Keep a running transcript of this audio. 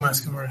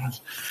Paskin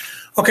versions.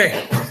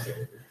 Okay.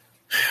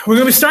 We're going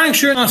to be starting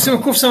Shiur on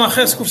Siman Kuf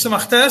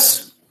Samach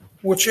Tes,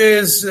 which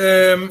is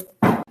the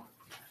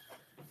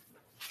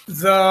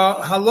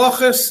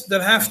halachas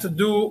that have to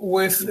do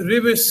with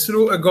ריבית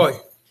through a goy.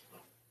 It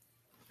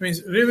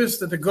means ריבית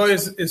that the goy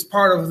is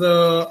part of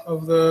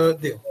the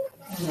deal.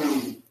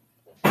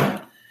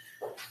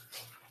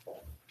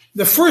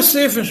 The first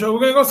seif in Shulchan, we're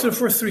going to go through the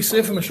first three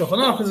seifim in Shulchan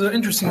Aruch because it's an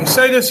interesting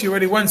yesodot. You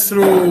already went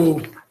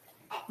through.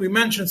 We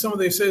mentioned some of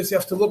the yesodot you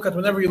have to look at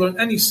whenever you learn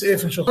any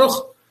seif in Shulchan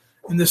Aruch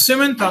in the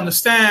Siman to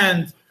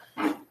understand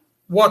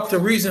what the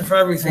reason for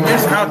everything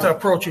is, how to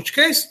approach each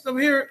case.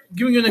 Over here,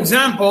 giving you an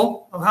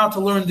example of how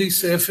to learn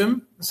these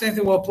seifim. The same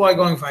thing will apply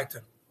going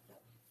weiter.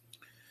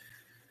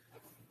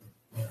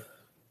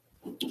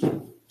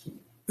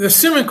 The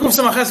Siman Kuf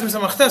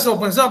Samach Tes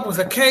opens up with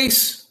a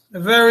case, a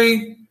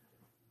very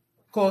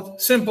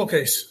called simple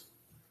case.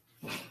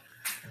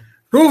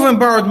 Reuven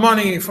borrowed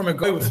money from a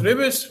guy with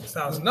ריבית,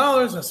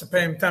 $1,000. Has to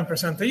pay him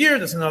 10% a year.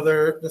 That's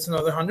another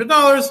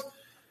 $100.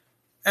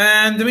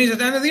 And it means at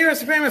the end of the year,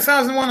 has to pay him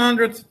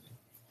 $1,100.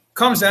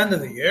 Comes the end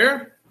of the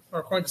year, or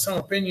according to some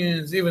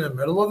opinions, even the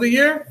middle of the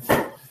year.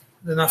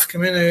 The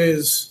nafkamina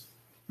is,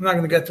 I'm not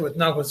going to get to it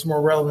now because it's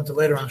more relevant to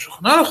later on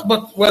Shulchan Aruch,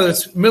 but whether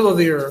it's middle of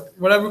the year or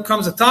whatever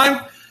comes the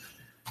time,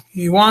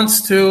 he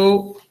wants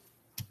to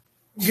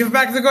give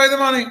back the guy the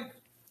money.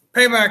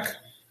 Payback.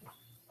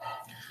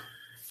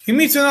 He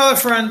meets another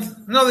friend,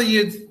 another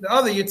Yid. The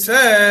other Yid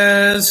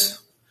says,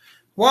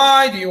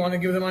 why do you want to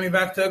give the money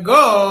back to a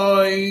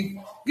guy?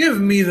 Give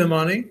me the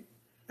money,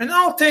 and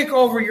I'll take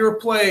over your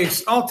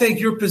place. I'll take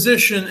your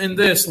position in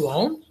this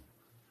loan,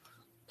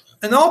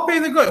 and I'll pay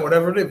the guy,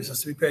 whatever ריבית has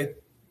to be paid.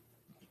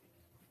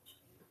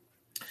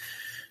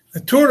 The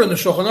Torah and the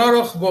Shulchan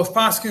Aruch, both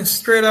paskin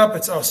straight up,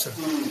 it's aser.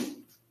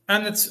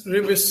 And it's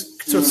ריבית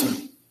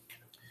ktsutza.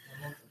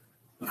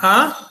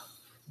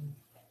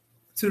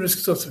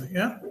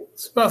 Yeah,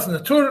 it's both in the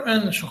Torah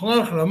and the Shulchan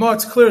Aruch and Ramah.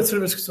 It's clear it's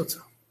ריבית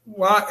ktsutza.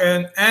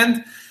 Why?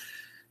 And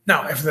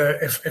now, if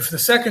the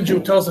second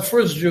Jew tells the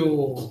first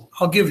Jew,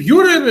 "I'll give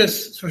you ריבית,"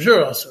 it's for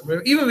sure also.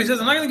 Even if he says,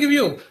 "I'm not going to give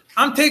you,"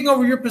 I'm taking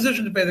over your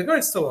position to pay the guy.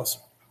 It's still also.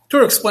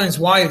 Torah explains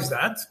why is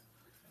that.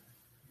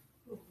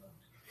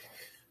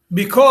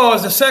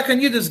 Because the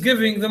second Yid is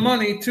giving the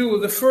money to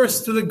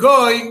the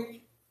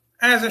guy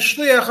as a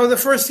shliach of the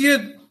first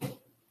Yid.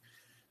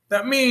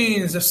 That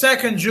means the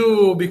second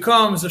Jew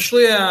becomes the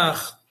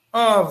shliach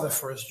of the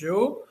first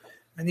Jew,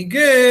 and he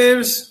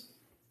gives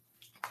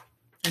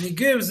the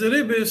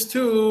ריבית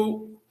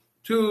to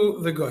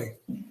the guy.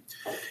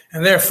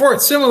 And therefore,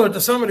 it's similar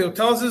to somebody who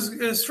tells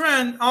his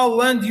friend, "I'll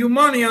lend you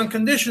money on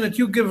condition that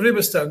you give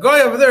ריבית to a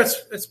guy." Over there,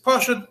 it's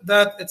pashut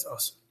that it's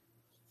us.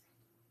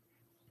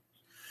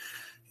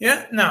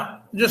 Yeah.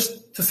 Now,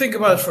 just to think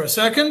about it for a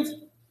second.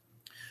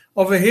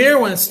 Over here,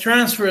 when it's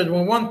transferred,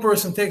 when one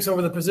person takes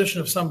over the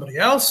position of somebody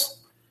else,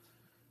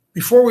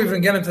 before we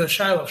even get into the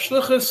shaila of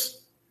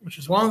shlichus, which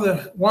is one of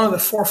the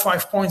 4 or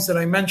 5 points that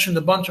I mentioned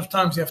a bunch of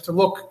times, you have to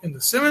look in the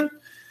Siman.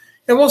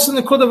 It was in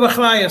the Kud of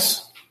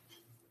Achrayas.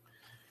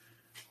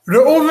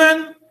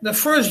 Reuven, the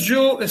first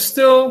Jew, is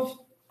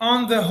still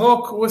on the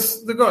hook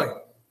with the guy.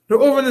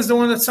 Reuven is the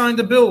one that signed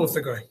the bill with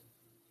the guy.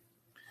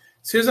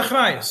 It's his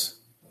Achrayas.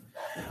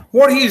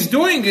 What he's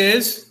doing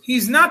is,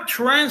 he's not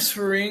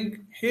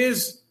transferring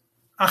his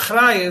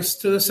Achrayas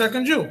to the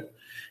second Jew.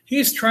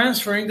 He's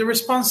transferring the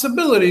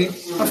responsibility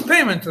of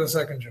payment to the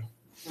second Jew.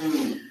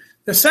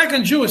 The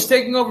second Jew is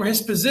taking over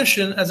his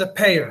position as a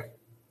payer.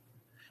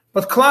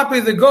 But klapi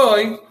the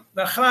goy,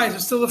 the achrayas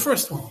is still the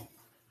first one.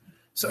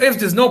 So if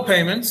there's no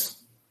payments,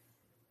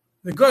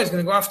 the goy is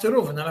going to go after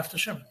Reuven, not after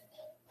Shimon.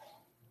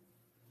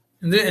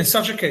 In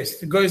such a case,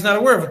 the goy is not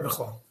aware of it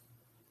b'chol.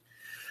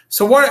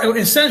 So what are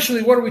we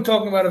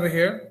talking about over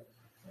here?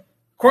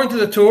 According to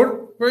the Torah,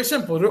 very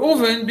simple.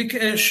 Shimon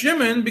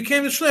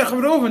became the shliach of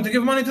Reuven to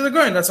give money to the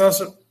goy. That's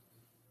also.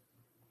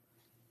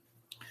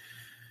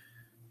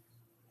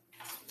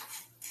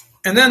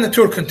 And then the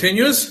Torah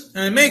continues,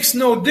 and it makes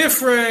no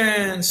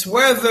difference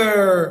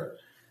whether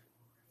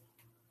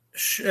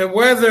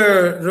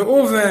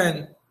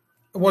Reuven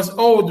was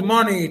owed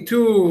money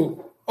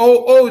to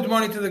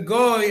the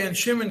guy, and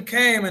Shimon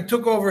came and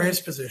took over his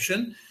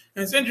position.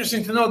 And it's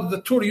interesting to note that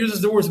the Torah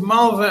uses the words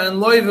malva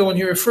and loiva when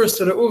he refers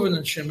to Reuven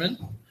and Shimon.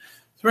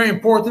 It's very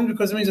important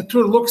because it means the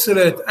Torah looks at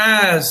it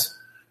as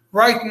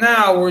right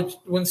now,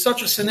 when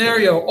such a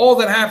scenario, all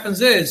that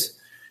happens is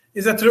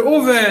that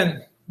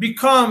Reuven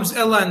becomes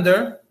a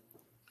lender.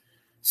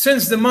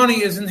 Since the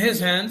money is in his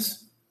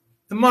hands,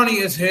 the money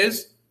is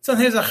his, it's on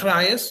his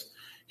achrayas,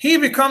 he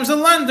becomes a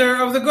lender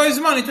of the guy's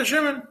money to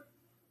Shimon.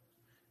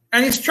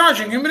 And he's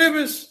charging him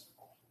ריבית.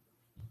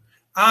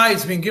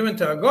 It's been given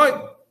to a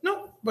guy.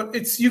 No, but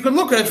you can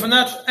look at it from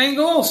that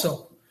angle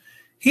also.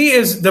 He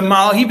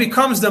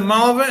becomes the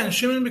malva and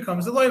Shimon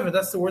becomes the loiva.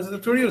 That's the words that the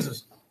Torah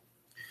uses.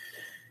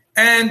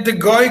 And the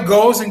guy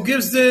goes and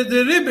gives the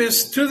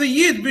ריבית to the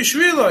Yid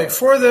bishviloi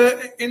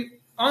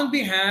on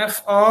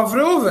behalf of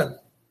Reuven.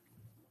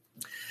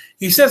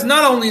 He says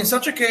not only in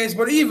such a case,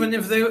 but even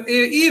if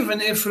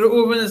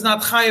Reuven is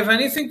not chayiv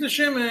anything to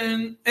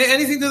Shimon,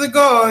 anything to the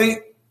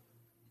guy,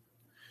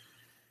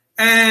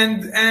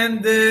 and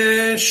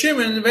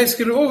Shimon,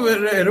 basically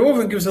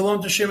Reuven gives a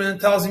loan to Shimon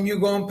and tells him, you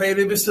go and pay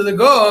ribis to the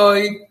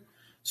guy.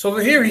 So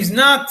over here, he's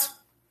not,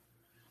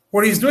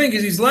 what he's doing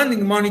is he's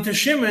lending money to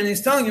Shimon, he's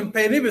telling him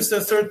pay ribis to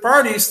a third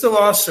party, he's still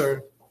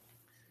asur.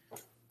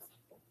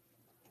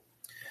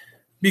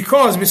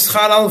 Because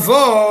b'schar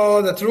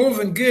alvo that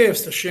Reuven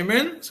gives to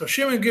Shimon, so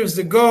Shimon gives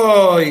the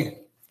guy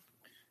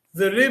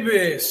the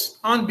ribis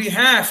on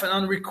behalf and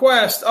on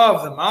request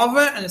of the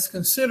malva, and it's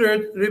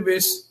considered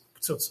ribis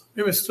ktsutza.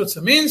 Ribis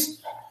ktsutza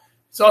means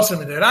it's also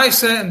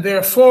midiraisa, and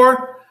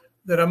therefore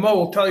the Rama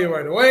will tell you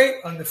right away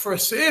on the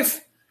first seif,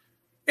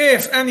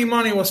 if any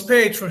money was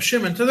paid from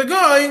Shimon to the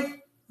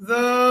guy,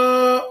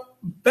 the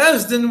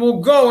Bezdin will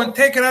go and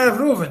take it out of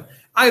Reuven.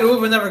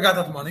 Reuven never got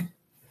that money.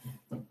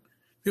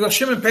 Because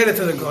Shimon paid it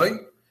to the guy,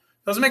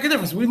 doesn't make a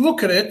difference. We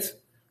look at it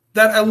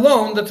that a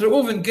loan that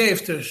Reuven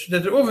gave to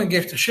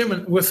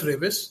Shimon with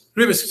ribis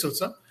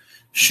ktsutza,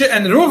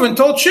 and Reuven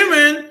told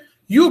Shimon,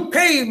 you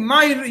pay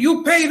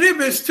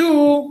ribis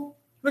to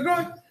the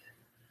guy.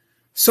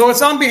 So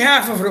it's on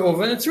behalf of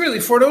Reuven. It's really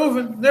for the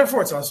Reuven.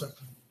 Therefore, it's awesome.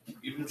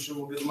 Even if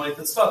Shimon gives money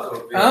to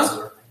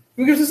tzedakah,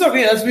 we give to tzedakah.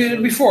 Yeah, that's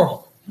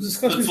before.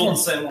 It's all the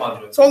same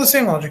logic. It's all the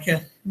same logic. Yeah,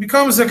 it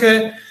becomes like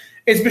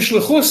it's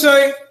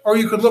b'shlichusay, or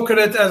you could look at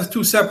it as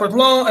two separate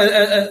loans,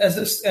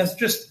 as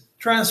just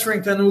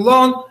transferring to a new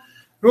loan.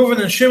 Reuven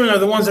and Shimon are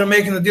the ones that are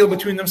making the deal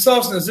between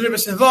themselves, and there's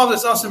ribis involved.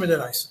 It's also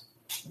midiraisa.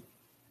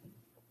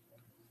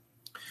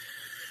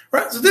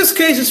 Right. So this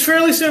case is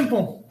fairly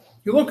simple.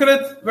 You look at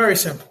it, very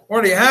simple.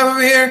 What do you have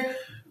over here?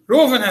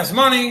 Reuven has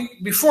money.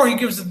 Before he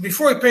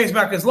pays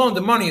back his loan,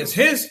 the money is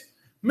his.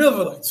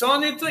 Milva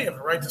Leitzanita, you have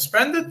a right to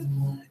spend it.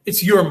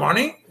 It's your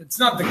money. It's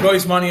not the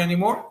guy's money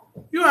anymore.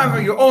 You have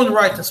your own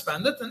right to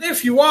spend it. And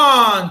if you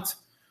want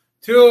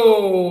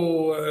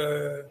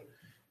to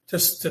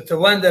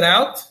lend it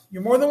out,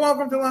 you're more than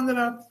welcome to lend it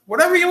out.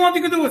 Whatever you want,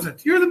 you can do with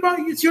it.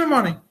 It's your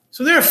money.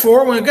 So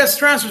therefore, when it gets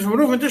transferred from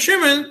Reuven to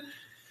Shimon,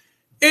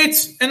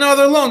 it's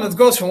another loan that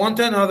goes from one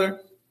to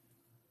another.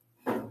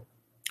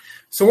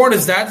 So what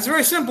is that? It's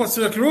very simple.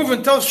 So like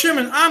Reuven tells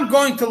Shimon, I'm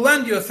going to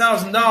lend you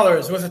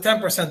 $1,000 with a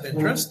 10%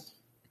 interest.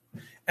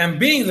 And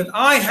being that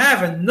I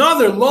have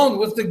another loan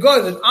with the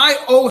guy that I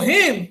owe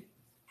him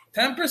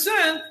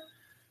 10%,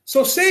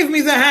 so save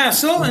me the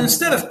hassle, and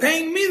instead of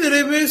paying me the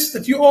ribis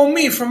that you owe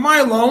me from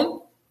my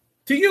loan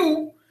to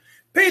you,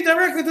 pay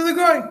directly to the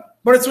guy.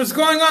 But it's what's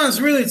going on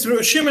is really it's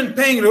Shimon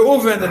paying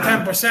Reuven the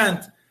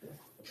 10%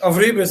 of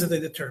ribis that they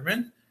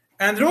determine,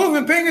 and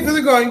Reuven paying it to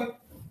the guy.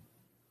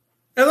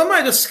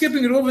 Elamai just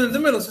skipping Reuven in the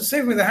middle, so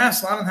save me the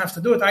hassle. I don't have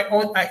to do it.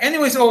 I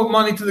anyways owe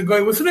money to the guy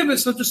with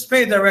ribis, so just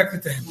pay it directly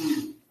to him.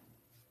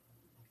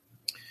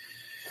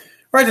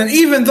 Right, and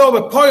even though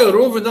the Poil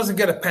Reuven doesn't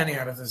get a penny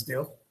out of this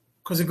deal,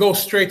 because it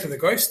goes straight to the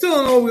guy,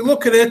 still no, we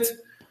look at it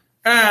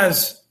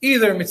as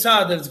either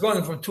mitzad that it's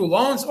going from two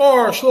loans,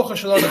 or shlucha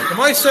shalom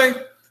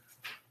k'maisei,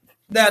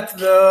 that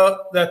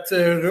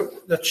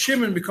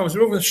Shimon becomes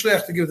Reuven's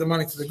shliach to give the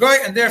money to the guy,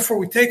 and therefore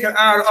we take it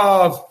out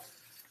of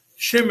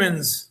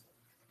Reuven's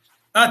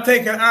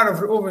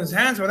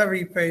hands, whatever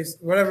he pays,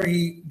 whatever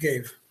he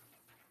gave.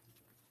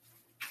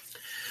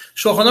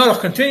 Shulchan Aruch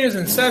continues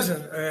and says,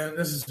 and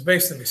this is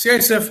based on Mis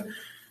Yosef,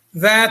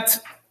 that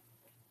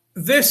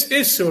this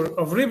issur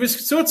of ribis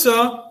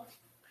ktsutza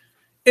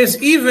is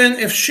even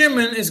if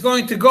Shimon is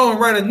going to go and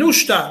write a new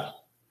shtar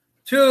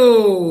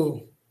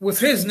with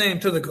his name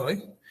to the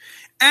guy,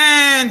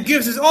 and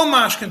gives his own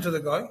mashkin to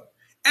the guy,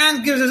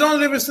 and gives his own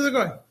ribis to the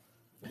guy.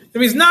 That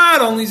means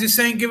not only is he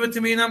saying, give it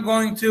to me and I'm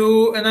going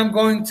to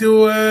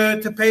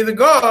pay the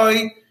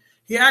guy,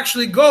 he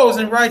actually goes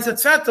and writes a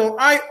zettel,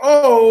 I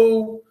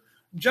owe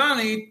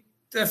Johnny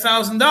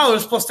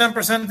 $1,000 plus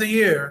 10% a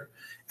year.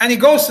 And he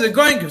goes to the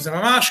guy and gives him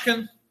a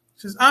mashkin. He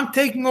says, I'm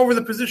taking over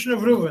the position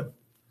of Reuven.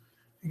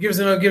 He gives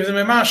him a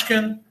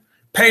mashkin,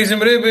 pays him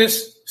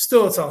ribis,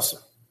 still it's also.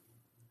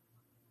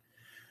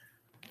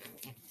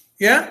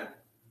 Yeah?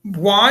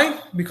 Why?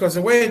 Because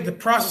the way the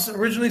process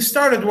originally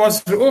started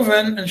was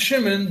Reuven and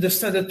Shimon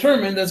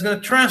determined that it's going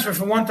to transfer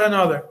from one to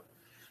another.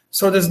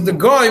 So the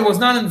guy was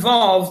not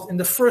involved in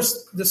the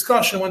first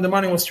discussion when the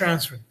money was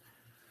transferred.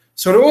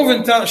 So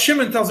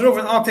Shimon tells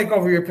Reuven, I'll take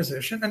over your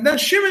position. And then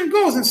Shimon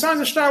goes and signs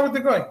a shtar with the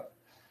guy.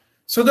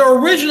 So the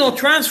original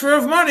transfer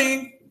of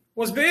money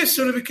was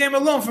Be'isur, it became a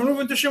loan from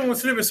Reuven to Shimon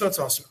with ribis, so it's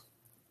also.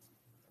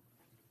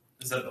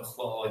 Is that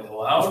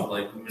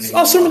allowed? It's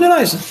also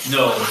midiraisa.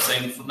 No, I'm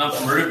saying not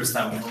from a ribis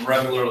standpoint, from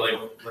regular like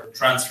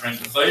transferring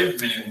to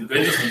chayv, meaning the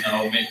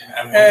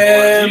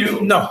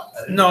doesn't know.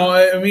 No.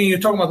 I mean, you're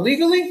talking about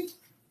legally?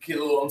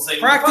 I'm saying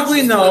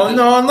practically, no,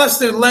 unless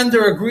the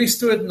lender agrees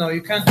to it. No,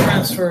 you can't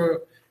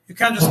transfer. You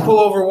can't just pull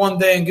over one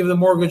day and give the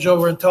mortgage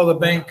over and tell the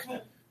bank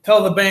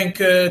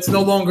it's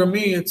no longer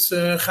me. It's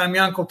Chaim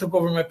Yankel took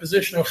over my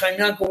position, or Chaim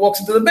Yankel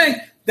walks into the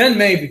bank. Then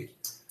maybe.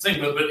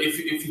 But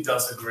if he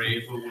does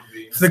agree, who would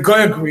be? If the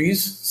guy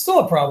agrees, it's still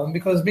a problem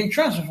because it's being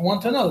transferred from one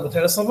to another.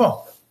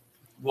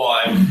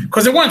 Why?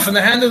 Because it went from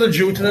the hand of the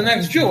Jew to the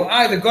next Jew.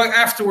 The guy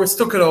afterwards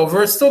took it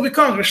over. It still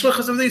becomes the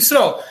shlichus of the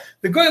Yisrael.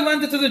 The guy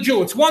lent it to the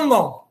Jew. It's one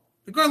loan.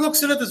 The guy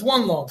looks at it as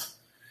one loan.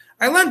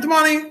 I lent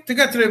money to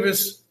get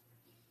rebis.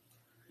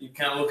 You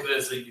can't look at it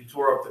as like you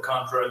tore up the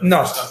contract.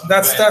 No,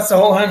 that's the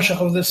whole hamshach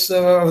of this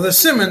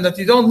siman, that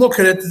you don't look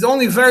at it. It's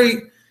only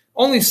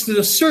to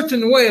a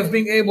certain way of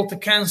being able to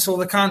cancel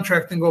the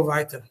contract and go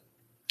weiter.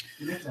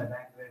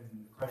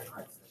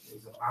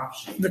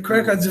 The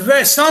credit cards,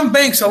 some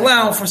banks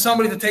allow for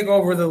somebody to take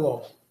over the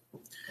loan.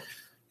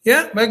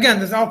 Yeah, but again,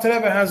 this Alter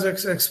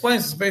Rebbe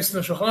explains it's based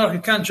on the Shulchan Aruch.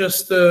 You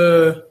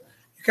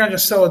can't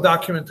just sell a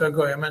document to a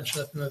guy. I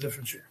mentioned it in a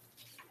different year.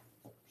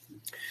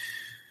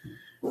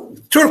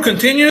 Tur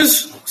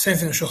continues, same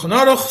thing in Shulchan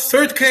Aruch.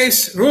 Third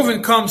case,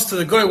 Reuven comes to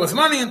the guy with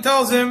money and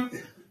tells him,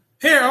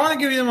 "Here, I want to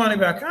give you the money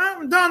back.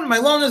 I'm done. My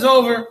loan is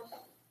over."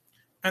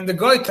 And the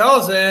guy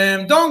tells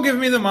him, "Don't give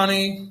me the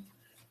money.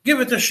 Give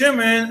it to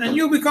Shimon, and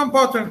you become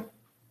potter.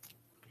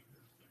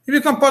 You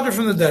become potter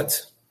from the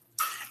debt.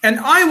 And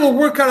I will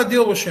work out a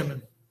deal with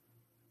Shimon.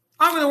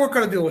 I'm going to work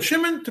out a deal with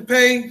Shimon to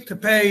pay.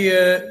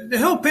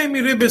 He'll pay me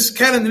ribis,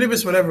 keren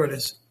ribis, whatever it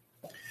is.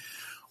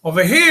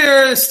 Over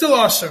here, it's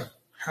still aser.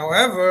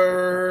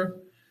 However,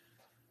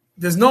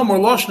 there's no more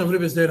lashon of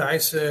ribis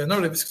deraisa,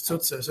 no ribis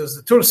k'tzutza. So as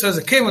the Torah says,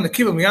 it came on the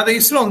kibbutz miyada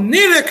Yisrael.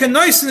 Nire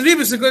kenoisen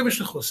ribis agoy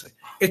b'shlichusay.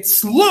 It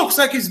looks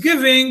like he's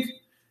giving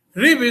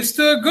ribis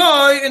to a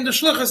guy in the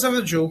shlichus of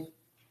the Jew.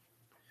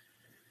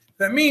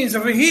 That means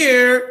over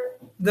here,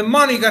 the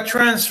money got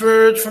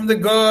transferred from the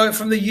guy,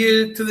 from the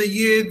yid to the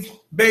yid,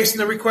 based on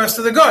the request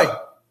of the guy.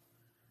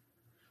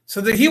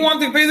 So that he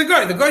wanted to pay the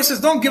guy. The guy says,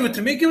 "Don't give it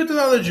to me, give it to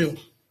the other Jew,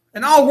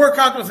 and I'll work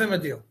out with him a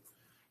deal."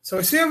 So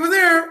we see over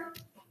there,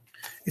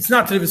 it's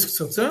not ribis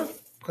k'tzutza,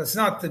 because it's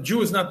not, the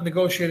Jew is not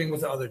negotiating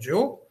with the other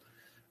Jew,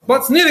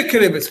 but it's nirek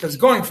ribis, because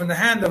going from the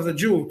hand of the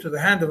Jew to the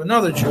hand of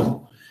another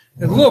Jew,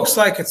 it looks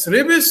like it's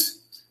ribis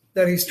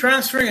that he's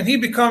transferring, and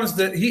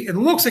it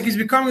looks like he's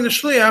becoming the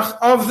shliach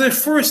of the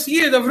first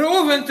yid of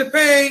Reuven to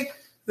pay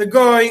the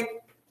guy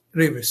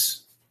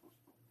ribis.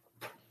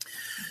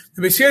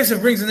 The Beis Yosef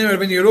brings the name of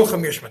Rabbi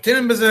Yerucham Yesh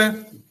Matinim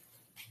b'zeh.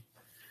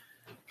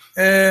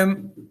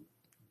 And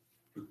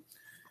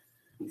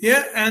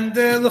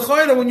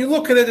l'chayra, when you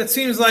look at it, it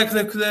seems like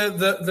the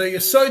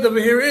yesod over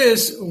here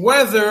is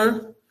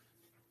whether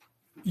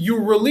you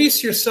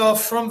release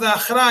yourself from the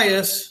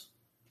achrayas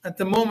at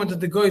the moment that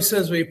the guy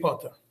says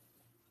v'yipata.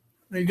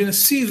 You're going to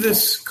see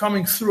this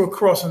coming through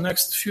across the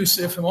next few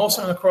sifim,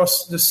 also and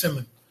across the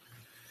siman.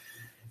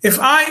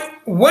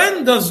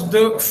 When does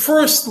the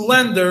first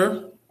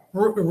lender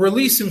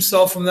release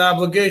himself from the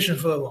obligation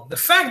for the loan? The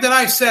fact that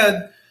I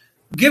said,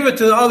 give it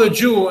to the other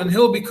Jew and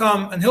he'll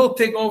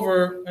take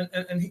over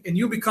and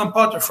you become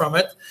potter from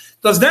it,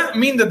 does that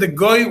mean that the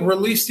guy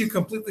released you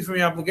completely from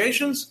your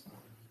obligations?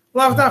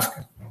 Lav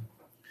dafka.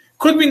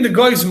 Could be in the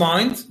guy's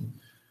mind,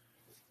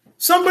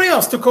 somebody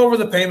else took over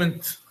the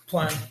payment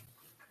plan.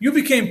 You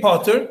became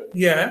potter,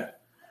 yeah,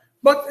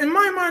 but in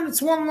my mind,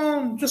 it's one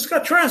loan, just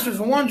got transferred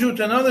from one Jew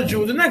to another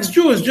Jew. The next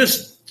Jew is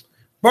just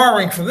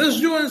borrowing from this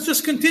Jew, and it's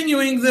just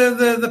continuing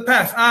the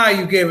path.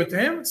 You gave it to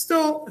him. It's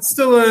still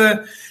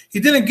he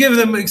didn't give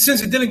them,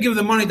 since he didn't give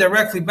the money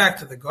directly back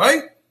to the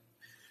guy.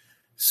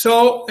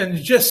 So, and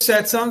he just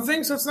said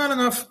something, so it's not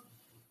enough.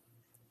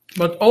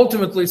 But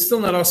ultimately, it's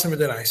still not awesome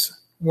midiraisa.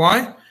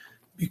 Why?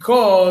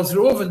 Because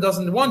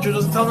one Jew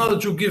doesn't tell another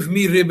Jew, give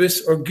me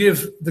ribis, or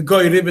give the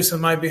guy ribis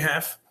on my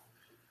behalf.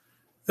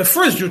 The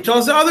first Jew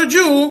tells the other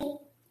Jew,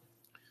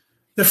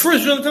 the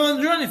first Jew doesn't tell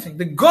the Jew anything.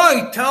 The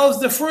guy tells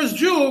the first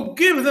Jew,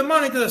 give the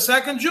money to the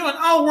second Jew, and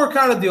I'll work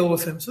out a deal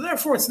with him. So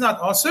therefore, it's not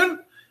asur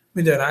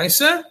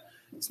midiraisa,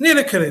 it's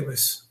nirek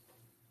ribis.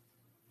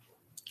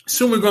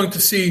 Soon we're going to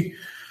see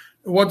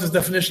what the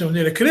definition of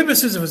nirek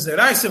ribis is, if it's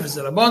deraisa, if it's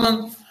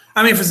derabanan.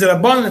 If it's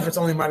derabanan, if it's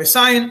only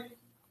marisayin.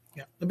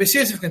 Yeah. The Beis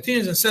Yosef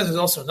continues and says there's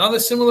also another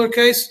similar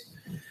case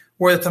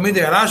where the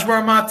Tamidei Arash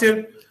bar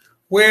matir,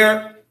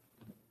 where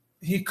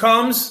he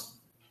comes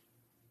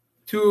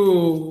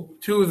to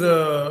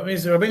the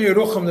Rabbi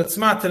Yerucham that's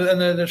matir,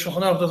 and the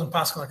Shulchan Aruch doesn't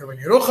pass like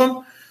Rabbi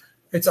Yerucham.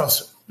 It's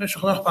also the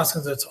Shulchan Aruch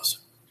passes it's also.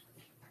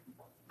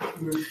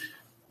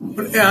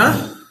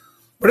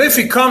 But if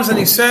he comes and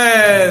he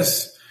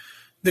says,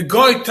 the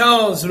guy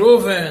tells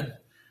Reuven,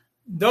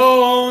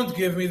 don't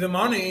give me the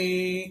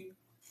money.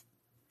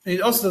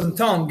 He also doesn't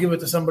tell him, give it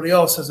to somebody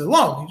else as a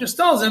loan. He just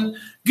tells him,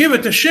 give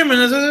it to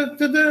Shimon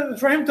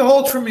for him to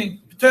hold for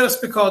me.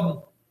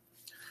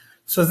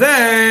 So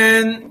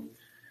then,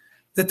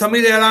 the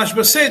Tamidei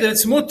Arash say that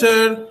it's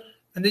mutter,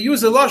 and they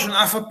use the lashon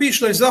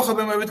afapish le'zacha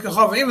b'mavit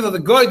kachav. Even though the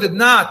guy did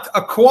not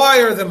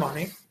acquire the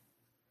money,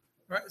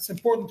 right? It's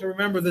important to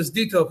remember this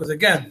detail because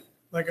again,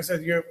 like I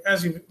said,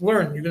 as you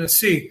learn, you're going to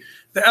see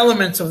the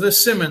elements of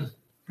this siman.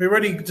 We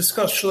already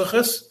discussed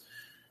shlichus.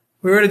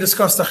 We already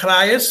discussed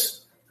achrayas.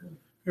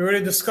 We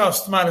already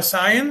discussed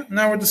Marasayan.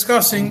 Now we're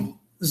discussing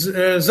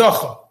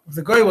Zocha. If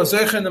the guy was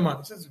Zocha in the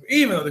money.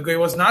 Even though the guy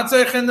was not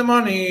Zocha in the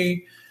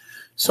money,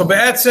 so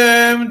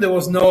Be'etzem,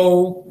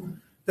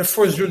 the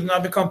first Jew did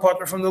not become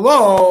partner from the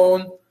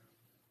loan.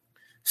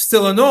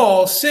 Still in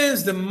all,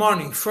 since the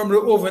money from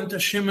Reuven to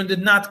Shimon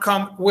did not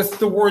come with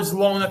the words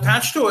loan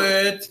attached to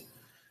it,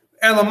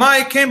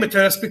 Elamai came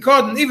because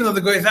even though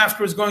the guy is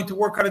afterwards going to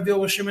work out a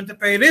deal with Shimon to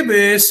pay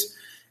ribis,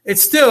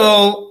 it's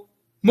still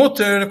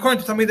mutter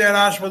according to Talmidei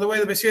Rashba, the way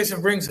the Beis Yosef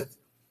brings it.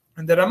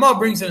 And the Ramah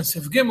brings it in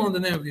Sif Gimel in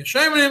the name of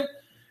Yeshayim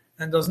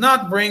and does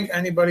not bring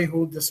anybody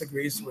who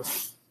disagrees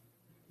with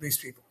these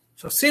people.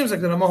 So it seems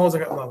like the Ramah holds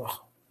like Allah.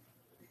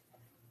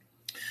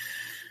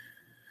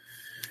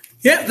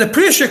 Yeah, the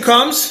Prisha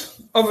comes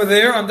over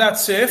there on that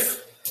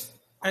Sif,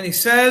 and he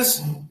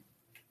says,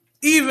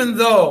 even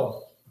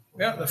though,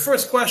 the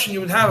first question you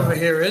would have over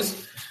here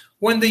is,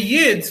 when the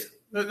Yid,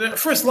 the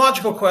first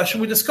logical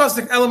question, we discussed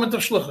the element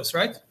of Shluchus,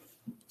 right?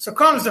 So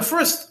comes the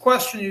first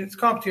question you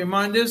come to your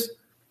mind is,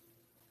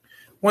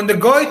 when the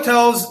guy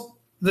tells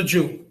the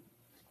Jew,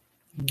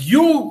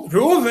 you,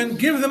 Reuven,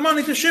 give the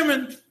money to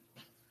Shimon.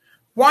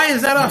 Why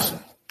is that us?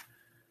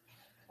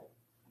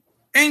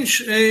 He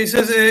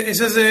says,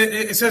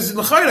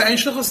 L'chayra, ein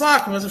shluchus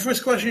lakum. That's the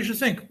first question you should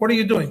think. What are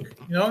you doing?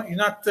 You're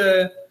not,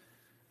 there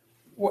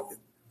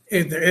is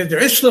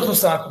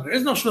shluchus lakum. There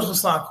is no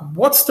shluchus lakum.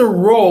 What's the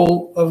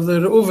role of the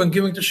Reuven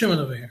giving to Shimon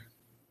over here?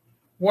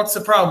 What's the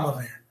problem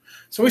over here?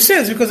 So he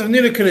says, because of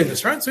Nira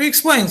Karibis, right? So he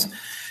explains. He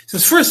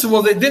says, first of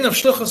all, the din of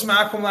shluchus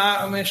ma'akum,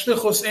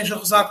 shluchus, ein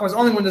shluchus lakum is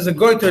only when there's a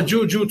goy to a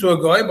Jew, Jew to a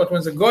goy, but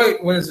when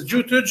there's a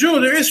Jew to a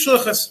Jew, there is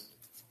shluchus.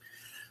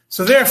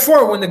 So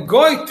therefore, when the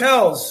goy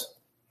tells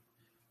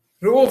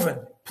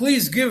Reuven,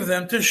 please give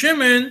them to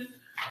Shimon.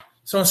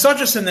 So in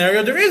such a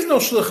scenario, there is no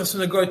shluchus in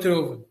the goy to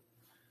Reuven.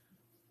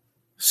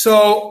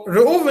 So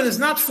Reuven is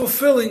not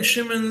fulfilling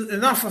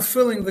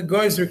the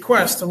guy's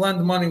request to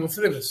lend money with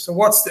ribis. So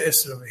what's the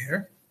issue over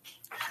here?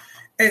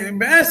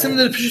 And asked him,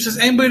 the Pesach says,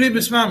 "Ein by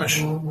ribis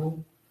mamash."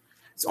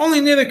 It's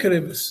only nirek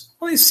ribis.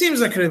 Only seems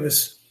like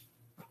ribis.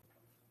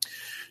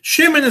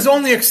 Shimon is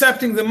only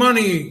accepting the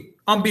money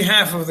on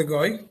behalf of the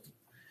guy.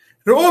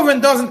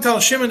 Reuven doesn't tell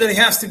Shimon that he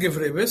has to give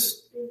ribis.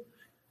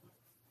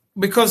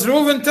 Because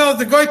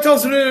the guy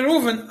tells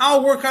Reuven,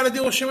 I'll work out a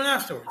deal with Shimon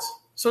afterwards.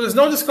 So there's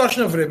no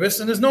discussion of ribis,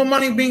 and there's no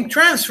money being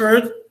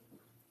transferred.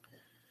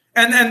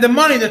 And the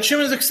money that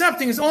Shimon is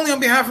accepting is only on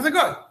behalf of the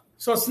guy.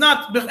 So it's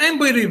not ein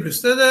by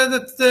ribis.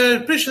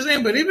 The prish is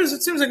ein by ribis.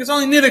 It seems like it's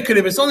only nirek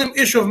ribis. It's only an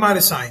issue of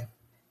marisayin.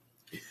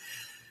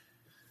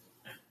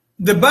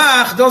 The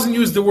Bach doesn't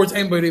use the words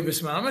ein by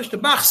ribis mamash. The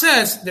Bach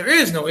says there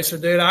is no Isur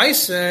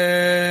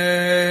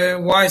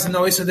Deiraisa. Why is there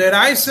no Isur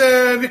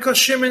Deiraisa? Because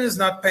Shimon is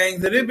not paying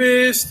the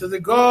ribis to the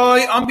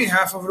guy on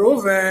behalf of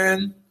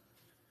Reuven.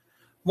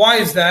 Why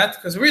is that?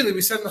 Because really we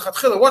said in the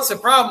Chatchila, what's the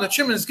problem? That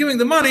Shimon is giving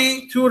the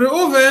money to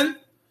Reuven,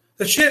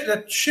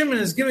 that Shimon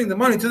is giving the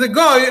money to the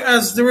guy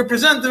as the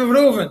representative of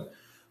Reuven.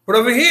 But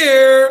over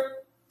here,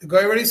 the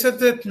guy already said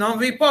that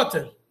non-vi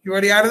potter. You're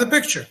already out of the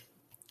picture.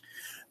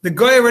 The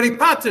guy already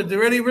patted, they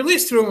already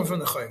released Reuven from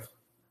the chayv.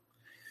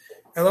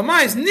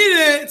 Elamai is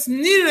it's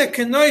nire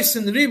kenois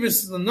and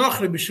ribis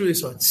l'nochri b'shuli.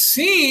 So it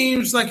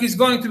seems like he's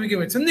going to be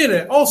giving. It's a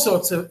nire.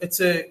 Also, it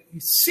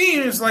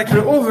seems like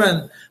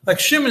Reuven, like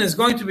Shimon is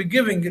going to be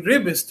giving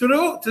ribis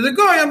to the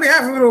guy on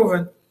behalf of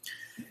Reuven,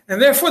 and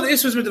therefore the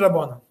issue is with the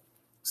Rabbanon.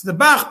 So the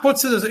Bach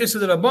puts it as the issue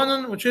of the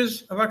Rabbanon, which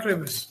is avak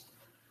ribis.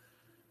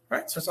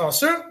 Right. So it's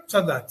also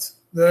that.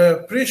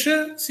 The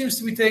Prisha seems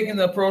to be taking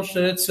the approach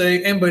that it's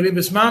a ein by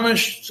ribis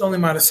mamash. It's only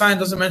marisayin,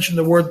 doesn't mention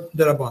the word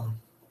derabbanon.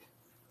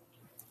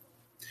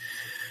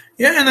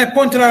 Yeah, and I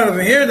pointed out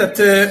over here that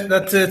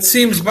it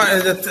seems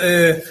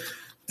that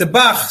the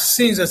Bach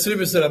seems that it's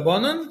ribis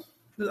derabbanon.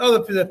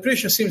 The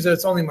Prisha seems that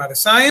it's only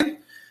marisayin.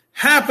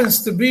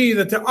 Happens to be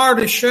that there are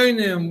the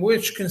Rishonim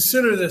which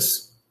consider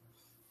this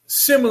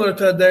similar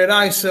to a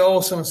Deiraisa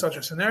also in such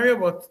a scenario,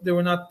 but they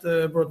were not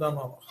brought down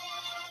malach.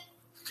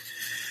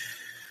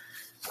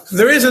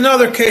 There is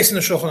another case in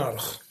the Shulchan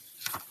Aruch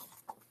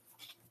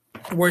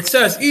where it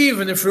says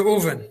even if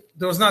Reuven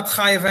does not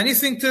chayev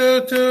anything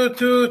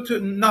to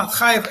not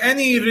chayev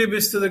any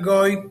ribis to the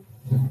guy,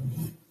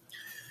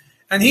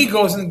 and he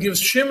goes and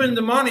gives Shimon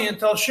the money and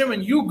tells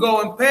Shimon, you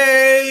go and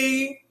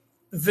pay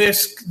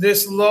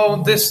this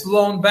loan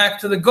back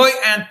to the guy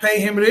and pay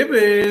him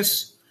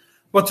ribis,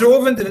 but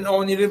Reuven didn't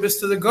owe any ribis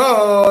to the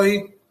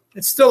guy,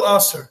 it's still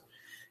usher.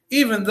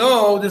 Even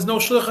though there's no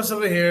shluchas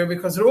over here,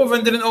 because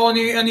Reuven didn't owe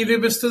any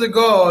ribis to the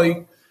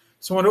guy.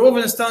 So when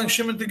Reuven is telling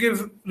Shimon to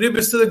give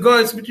ribis to the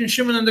guy, it's between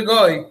Shimon and the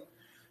guy.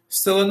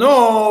 Still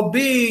no,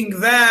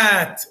 being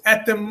that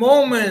at the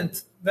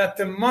moment that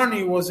the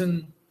money was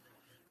in,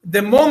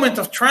 the moment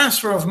of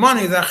transfer of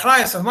money, the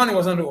achrayas of money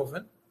was on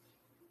Reuven.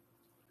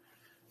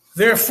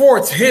 Therefore,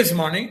 it's his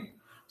money.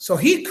 So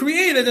he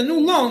created a new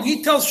loan.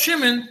 He tells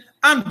Shimon,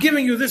 I'm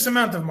giving you this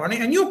amount of money,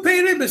 and you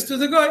pay ribis to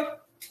the guy.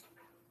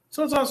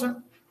 So it's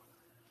awesome.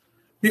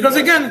 Because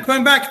again,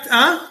 going back,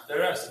 yeah.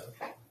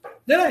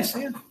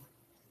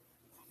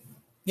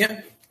 Now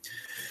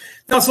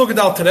let's look at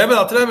Alter Rebbe.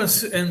 Alter Rebbe and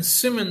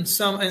Siman and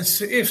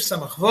Seif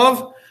Samach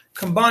Vav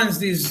combines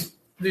these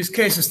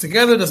cases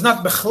together. Does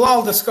not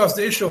bechlal discuss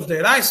the issue of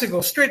Deiraisa.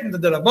 Goes straight into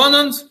the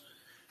Rabbanans.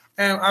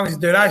 And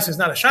obviously Deiraisa is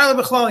not a Shaila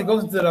bechlal. He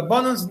goes into the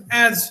Rabbanans and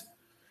adds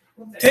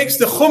takes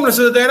the chumras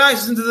of the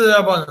deraisa into the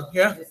rabbanon.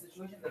 Yeah. The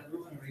situation that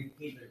Reuben already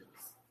paid the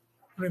ribis.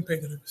 Repaid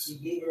the ribis. He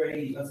gave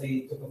already. Let's say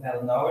he took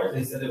 $1,000.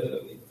 They said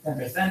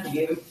 10%.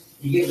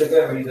 He gave the guy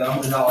already the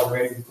 $100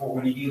 already before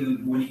when he gave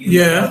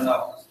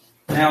 $1,000.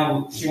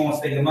 Now she wants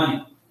to pay the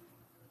money.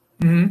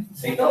 Mm-hmm.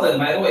 So he told him,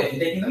 by the way, if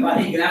you're taking the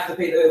money, you're gonna have to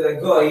pay the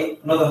guy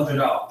another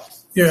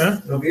 $100. Yeah.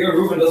 So here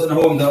Reuben doesn't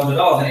owe him the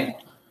 $100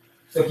 anymore.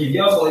 So we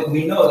know that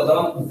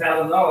the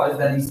 $1,000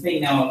 that he's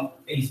paying now,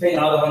 he's paying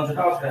another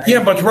 $100.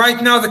 Yeah, but right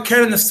now the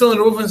keren is still in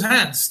Reuven's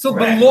hands. Still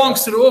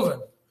belongs to the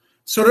Reuven.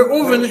 So the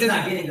Reuven is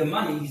not getting the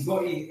money. He's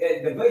going.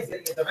 The guy is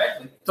getting it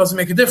directly. Doesn't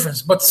make a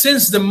difference. But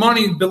since the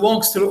money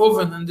belongs to the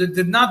Reuven and it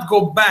did not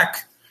go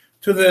back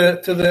to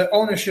the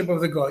ownership of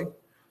the guy,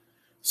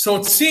 so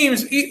it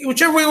seems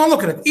whichever way you want to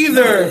look at it,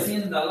 either. It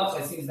seems in the halacha,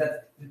 it seems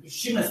that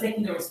Shimon is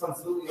taking the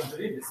responsibility of the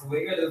ribis. So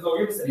there's no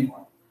ribis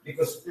anymore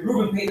because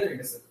Reuben paid the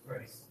ribis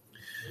already.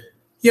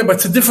 Yeah, but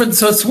it's a different.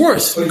 So it's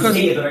worse because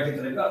it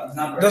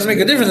doesn't make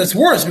a difference. It's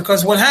worse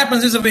because what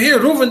happens is over here,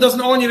 Reuven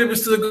doesn't owe any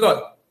ribis to the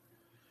guy,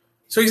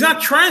 so he's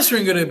not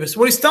transferring the ribis.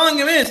 What he's telling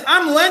him is,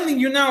 I'm lending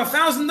you now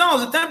 $1,000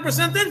 at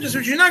 10% interest,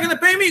 which you're not going to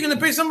pay me. You're going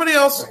to pay somebody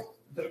else.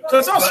 So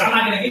it's also. But I'm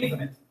not going to give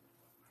him it.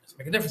 Doesn't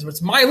make a difference. But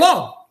it's my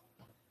loan.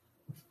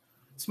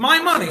 It's my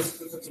money.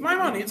 It's my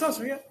money. It's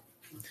also The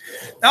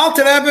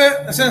Alter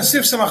Rebbe,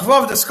 Sif Samach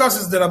Vav,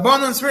 discusses the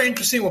Rabbanon. It's very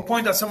interesting. We'll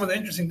point out some of the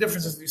interesting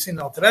differences that you see in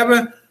the Alter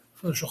Rebbe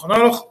from the Shulchan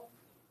Aruch.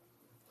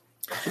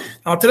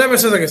 Alter Rebbe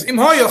says like this: Im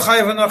hoyo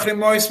chayav anochri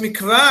mois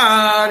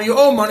mikvar, you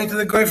owe money to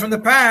the guy from the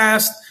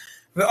past.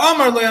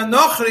 Ve'omar lo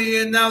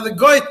yanochri, and now the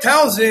guy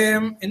tells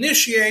him,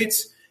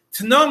 initiates,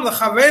 Tnom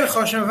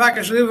lechaveircha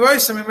shemvakesh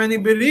livoisam imeni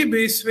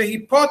beribis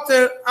vehi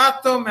poter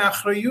ato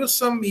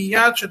meachrayusam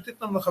miyad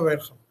shetitnom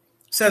lechaveircha.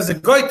 Says the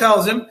guy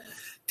tells him,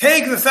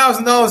 take the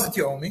 $1,000 that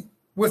you owe me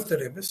with the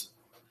ribis,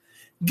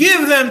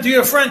 give them to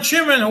your friend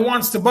Shimon who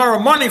wants to borrow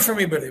money from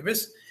me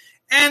beribis,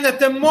 and at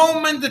the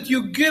moment that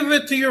you give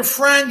it to your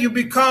friend, you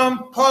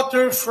become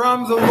potter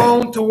from the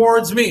loan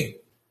towards me.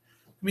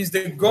 It means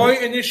the guy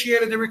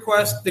initiated the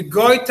request. The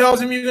guy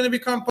tells him you're going to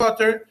become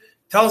potter,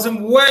 tells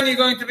him when you're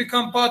going to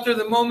become potter.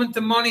 The moment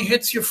the money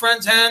hits your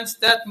friend's hands,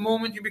 that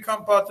moment you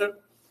become potter.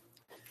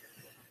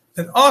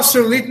 Then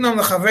also litnam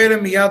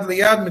lechaverim miyad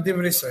liyad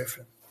medivri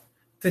sefer.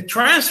 To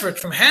transfer it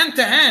from hand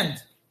to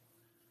hand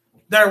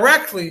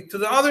directly to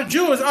the other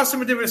Jew is also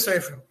medivri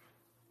sefer.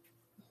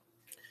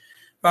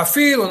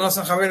 Even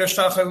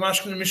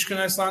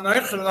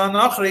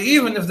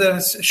if the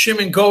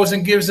Shimon goes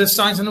and gives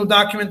signs a new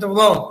document of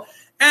loan,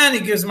 and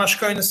he gives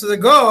mashkainas to the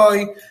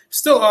guy,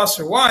 still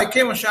also. Why?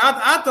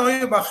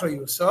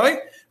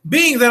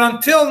 Being that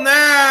until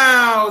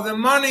now the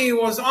money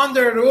was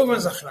under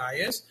Reuven's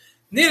achrayus,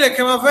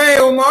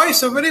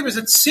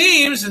 it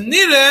seems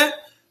that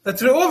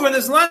Reuven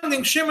is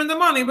lending Shimon the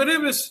money, but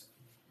and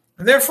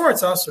therefore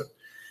it's also.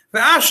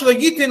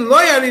 Even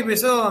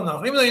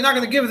though you're not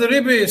going to give the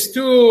ribis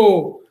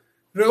to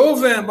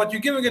Reuven, but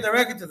you're giving it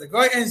directly to the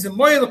guy, and the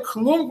moil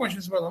klum,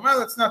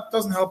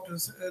 doesn't help you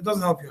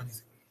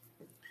anything.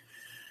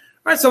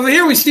 Right, so over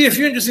here we see a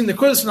few interesting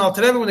nekudas from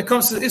Alter Rebbe when it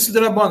comes to the Issur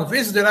D'Rabbanan. For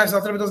Issur D'Oraisa,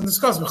 Alter Rebbe doesn't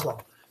discuss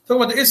Bichlal. Talk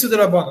about the Issur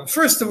D'Rabbanan.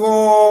 First of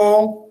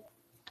all,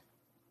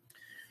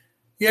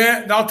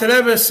 the Alter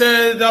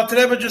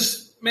Rebbe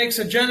just makes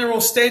a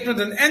general statement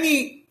that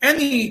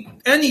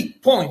any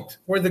point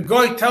where the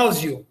guy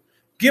tells you,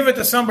 give it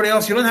to somebody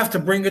else, you don't have to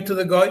bring it to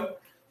the guy.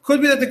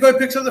 Could be that the guy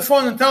picks up the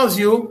phone and tells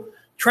you,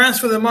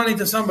 transfer the money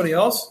to somebody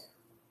else.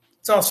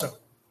 It's also.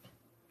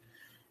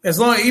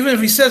 Even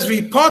if he says,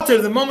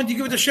 potter, the moment you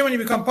give it to Shimon, you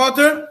become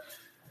potter.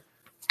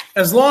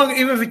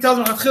 Even if he tells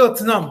him,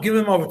 Tanam, give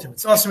him over to him.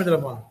 It's awesome.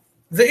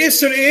 The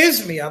Issur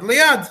is miyad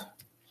liyad.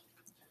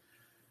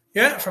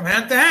 Yeah, from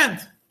hand to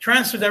hand.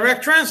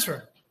 Direct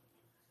transfer.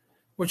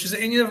 Which is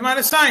the Indian of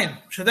Marasayan.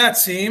 So that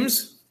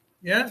seems,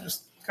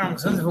 just common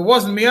sense. If it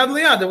wasn't miyad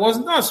liyad, it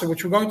wasn't Issur,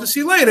 which we're going to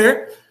see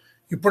later.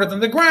 You put it on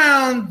the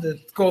ground,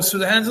 it goes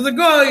through the hands of the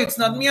guy, it's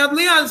not miyad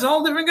liyad, it's a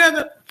whole different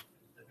gather.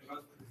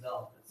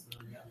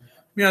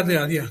 Miyad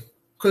liyad, yeah.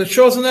 Because it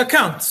shows on the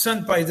account,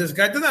 sent by this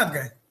guy to that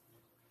guy.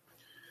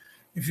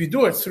 If you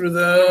do it through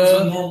the...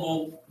 It's a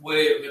normal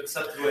way of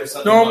accepted way of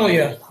sending normal, money.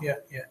 yeah.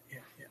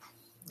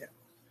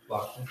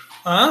 Blockchain.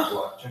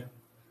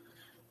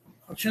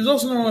 Blockchain is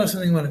also normal way of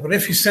sending money, but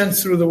if you send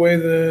through the way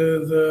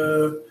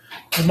the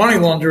money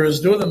launderers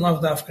do it, then not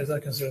dafka,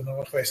 that considered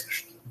normal place.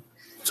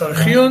 So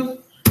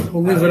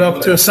we'll leave it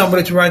up to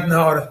somebody to write in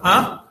the order.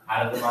 How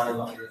do the money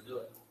launderers do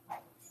it?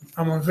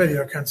 I'm on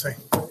video, I can't say.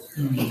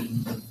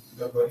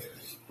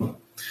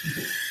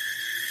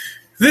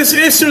 This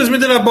Issur is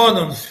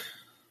midrabanan.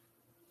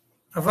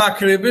 Avak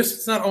ribis,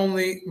 it's not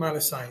only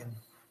Marasayan.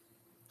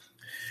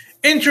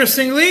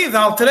 Interestingly, the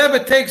Alter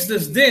Rebbe takes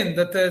this din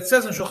that it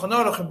says in Shulchan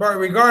Aruch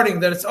regarding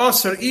that it's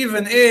also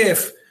even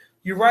if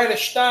you write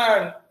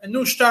a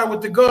new shtar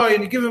with the guy,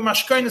 and you give him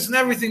mashkainas and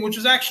everything, which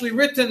is actually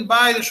written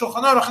by the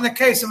Shulchan Aruch in the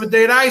case of a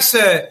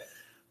deraisa,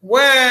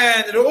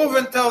 when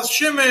Reuven tells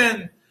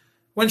Shimon,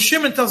 when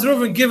Shimon tells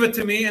Reuven, give it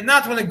to me, and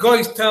not when a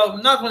guy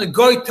tells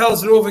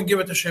Reuven, give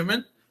it to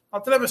Shimon.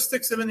 Alter Rebbe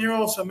sticks it in here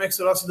also, makes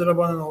it also the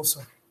Rabbanan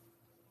also.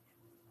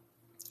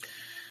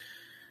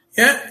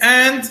 Yeah,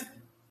 and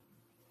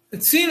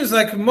it seems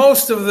like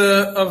most of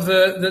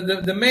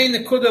the main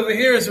nikud over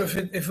here is if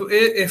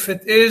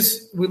it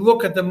is, we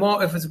look at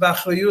if it's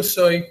Bachra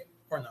Yusoi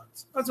or not.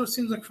 That's what it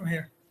seems like from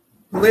here.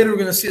 Later we're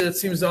going to see that it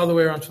seems the other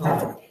way around from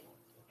the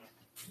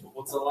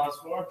What's the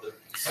last word?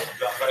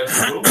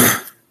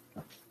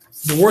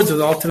 The words of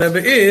the Alter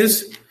Rebbe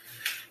is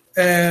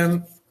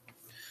Kevon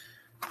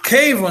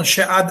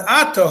she'ad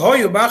ata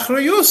hoyu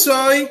Bachra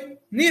Yusoi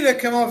being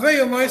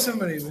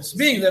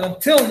that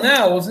until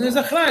now was in his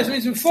achrayas,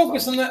 means we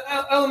focus on the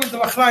element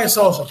of achrayas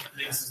also.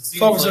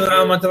 Focus on the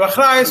element of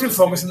achrayas, we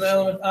focus on the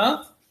element.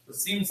 It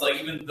seems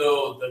like even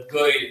though the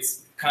guy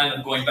it's kind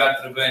of going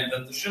back to the vein,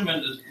 that the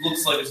Shimon it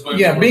looks like it's going.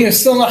 Yeah, being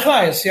still in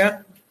achrayas,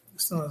 yeah,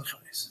 still in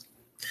achrayas.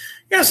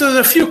 Yeah, so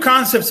there's a few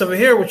concepts over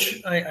here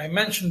which I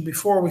mentioned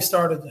before we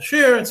started the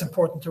shir. It's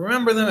important to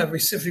remember them.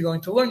 Every sif you're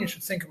going to learn, you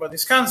should think about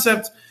these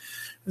concepts.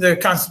 The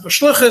concept of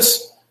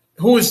shlichus.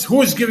 Who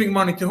is giving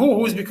money to who?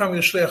 Who is becoming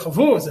the shliach of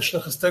who? Is the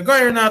shliach to a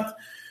guy or not?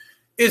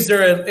 Is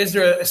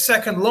there a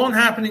second loan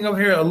happening over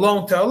here? A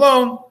loan to a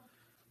loan?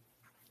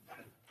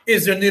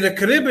 Is there nira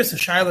karibis? A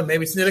shayla?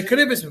 Maybe it's nira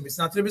karibis. Maybe it's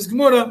not ribis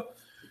gemura.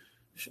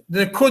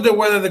 The kuda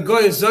whether the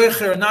guy is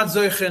zoicher or not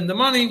zoicher in the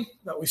money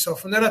that we saw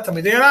from there.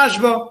 Tamidei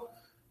Rashba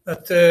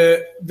that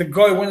the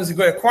guy, when does the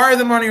guy acquire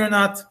the money or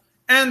not?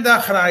 And the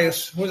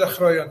achrayus, who's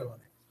achrayus on the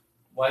money?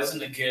 Why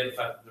isn't it the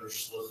fact that there's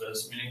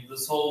shlichus? Meaning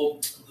this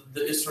whole.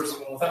 The Isser is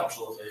even without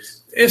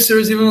shlichus. Isser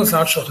is even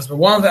without shlichus, but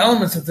one of the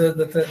elements that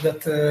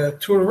the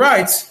Torah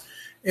writes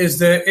is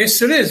the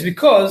Isser is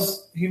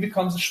because he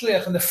becomes a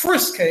shliach. In the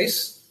first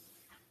case,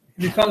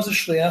 he becomes a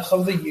shliach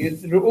of the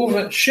Yid.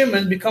 Reuven,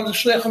 Shimon becomes a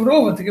shliach of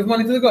Reuven to give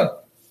money to the guy.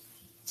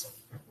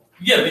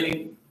 Yeah,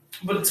 meaning,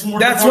 but it's more.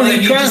 That's when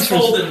he transfers.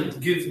 Just told him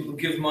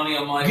give money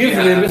on my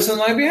behalf. Give Rebis on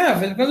my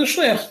behalf. It becomes a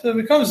shliach. It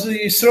becomes the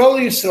Yisrael.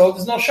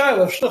 There's no shayla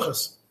of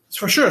shlichus. It's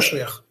for sure a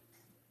shliach.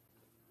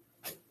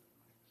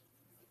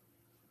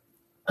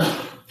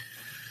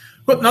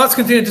 But now let's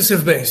continue to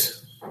Sif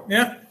Beis.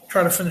 Yeah?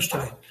 Try to finish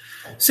today.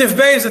 Sif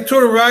Beis, the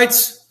Torah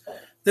writes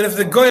that if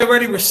the guy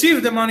already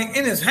received the money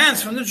in his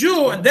hands from the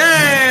Jew, and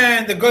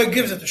then the guy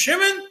gives it to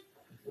Shimon,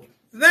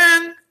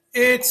 then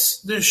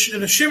it's the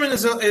Shimon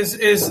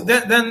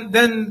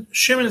then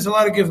Shimon is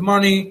allowed to give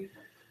money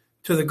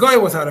to the guy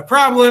without a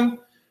problem.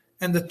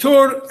 And the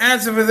Torah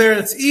adds over there,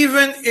 it's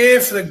even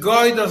if the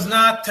guy does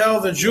not tell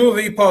the Jew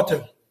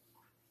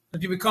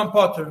that you become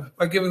potter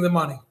by giving the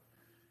money.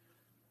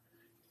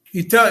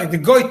 The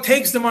guy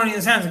takes the money in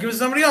his hands and gives it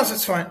to somebody else,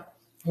 it's fine.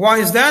 Why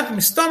is that? By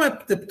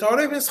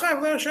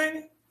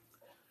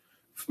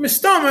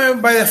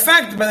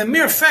the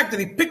mere fact that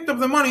he picked up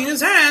the money in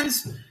his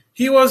hands,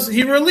 he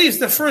released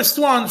the first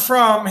one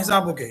from his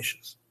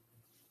obligations.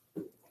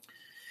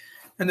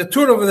 And the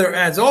Torah over there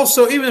adds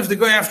also, even if the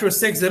guy afterwards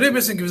takes the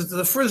ribis and gives it to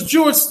the first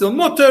Jew, it's still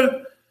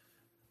mutter.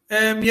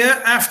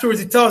 Afterwards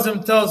he tells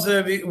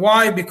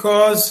why?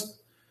 Because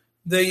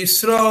the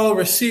Yisrael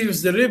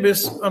receives the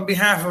ribis on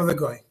behalf of the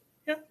guy.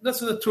 Yeah, that's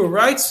what the Torah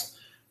writes.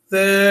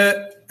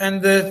 It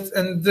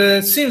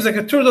seems like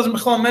the Torah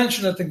doesn't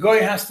mention that the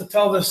guy has to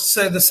tell the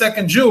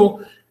second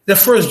Jew, the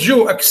first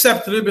Jew,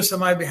 accept the ribis on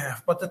my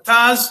behalf. But the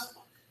Taz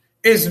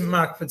is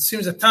makbid. It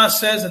seems the Taz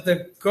says that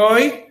the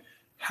guy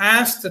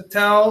has to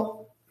tell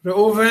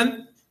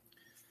Reuven,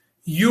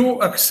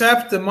 you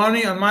accept the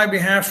money on my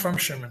behalf from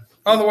Shimon.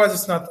 Otherwise,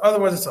 it's not.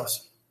 Otherwise, it's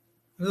us.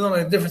 There's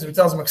no difference if he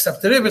tells him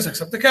accept the ribis,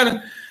 accept the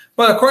keren.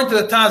 But according to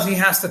the Taz, he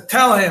has to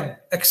tell him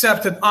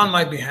accept it on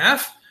my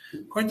behalf.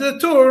 According to the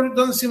Torah, it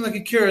doesn't seem like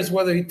he cares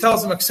whether he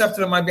tells him accept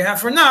it on my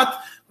behalf or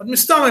not. But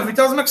Mistama, if he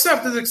tells him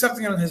accept it, he's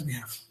accepting it on his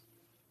behalf.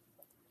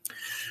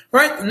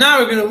 Right? Now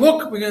we're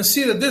going to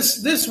see that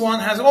this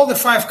one has all the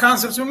 5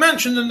 concepts we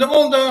mentioned, and they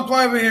all don't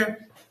apply over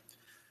here.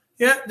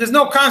 Yeah, there's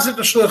no concept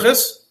of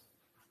shlichus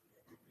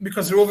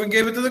because Reuven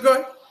gave it to the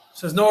guy.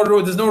 So there's no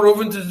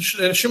Reuven to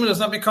Shimon does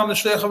not become the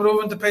shliach of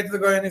Reuven to pay to the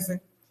guy anything.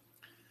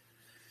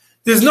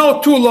 There's no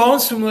 2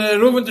 loans from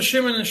Reuven to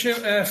Shimon and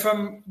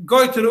from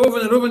guy to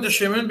Reuven and Reuven to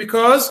Shimon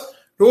because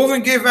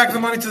Reuven gave back the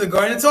money to the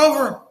guy and it's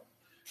over,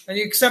 and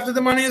he accepted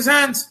the money in his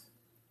hands.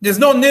 There's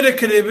no nira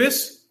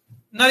karibis,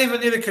 not even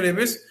nira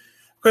karibis,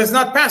 because it's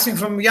not passing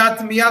from yad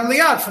to miyad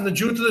liyad, from the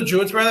Jew to the Jew.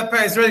 It's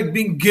already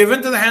being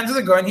given to the hands of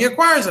the guy and he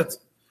acquires it.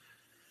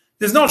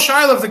 There's no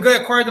shayla if the guy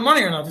acquired the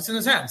money or not. It's in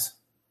his hands.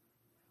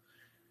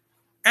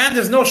 And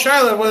there's no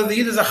shayla whether the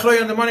Yid is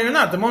achrayus on the money or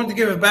not. The moment you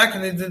give it back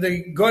and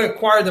the guy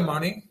acquired the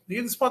money, the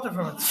Yid is potter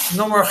from it.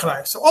 No more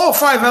achrayus. So all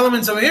 5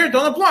 elements over here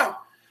don't apply.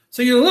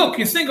 So you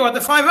think about the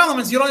 5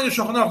 elements, you don't need a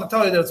Shulchan Aruch to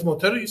tell you that it's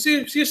mutter. You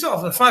see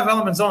yourself, the 5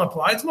 elements don't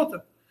apply, it's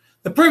mutter.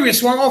 The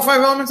previous one, all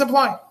 5 elements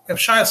apply. You have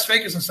shayas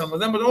fakers in some of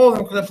them, but all of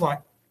them can apply.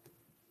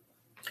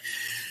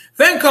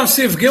 Then comes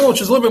Sif Gimel, which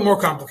is a little bit more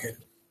complicated.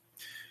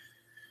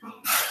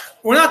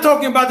 We're not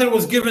talking about that it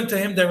was given to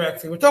him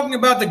directly. We're talking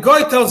about the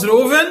guy tells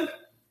Reuven,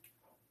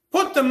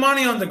 put the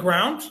money on the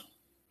ground.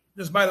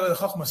 Just by the way, the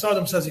Chachma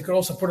Sodom says you could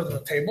also put it on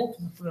the table.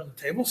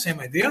 Same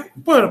idea.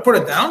 Put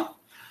it down.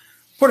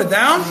 put it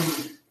down,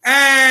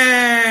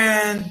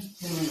 and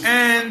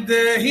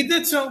he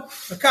did so.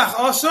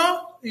 Also,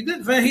 he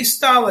did when he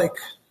nistalik,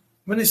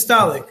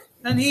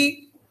 and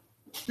he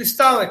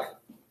nistalik.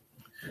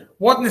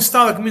 What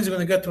nistalik means we're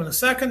going to get to in a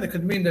second. It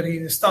could mean that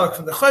he's nistalik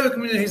from the chayv. It could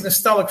mean that he's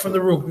nistalik from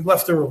the room. He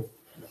left the room.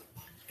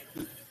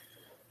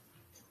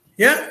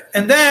 Yeah,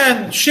 and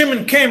then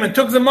Shimon came and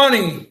took the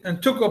money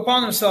and took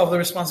upon himself the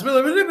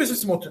responsibility of Rebbe.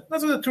 That's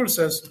what the Torah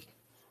says.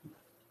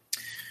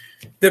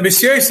 The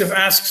Beis Yosef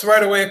asks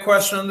right away a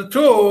question on the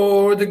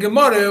Torah. The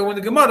Gemara, when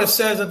the Gemara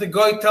says that the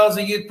guy tells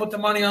the Yid put the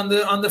money on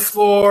the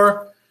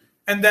floor,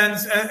 and then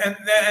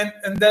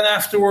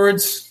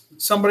afterwards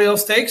somebody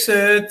else takes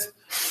it.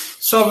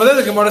 So over there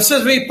the Gemara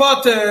says "V'hi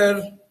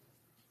pater,"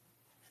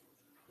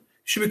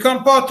 she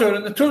become pater,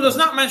 and the Torah does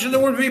not mention the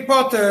word "V'hi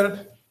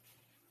pater."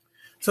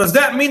 So does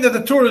that mean that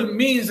the Torah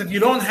means that you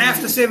don't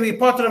have to say "V'hi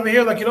pater" over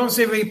here, like you don't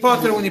say "V'hi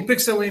pater" when he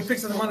picks up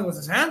the money with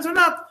his hands, or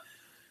not?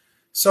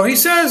 So he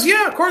says,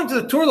 yeah, according to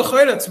the Torah,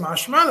 it's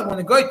mashma that when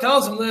the guy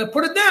tells him to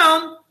put it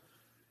down,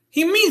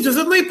 he means there's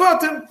a "V'hi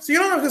pater." So you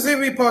don't have to say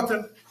 "V'hi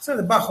pater." So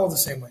the Bach holds the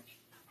same way.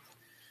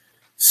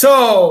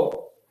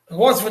 So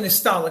what's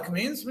v'nistalik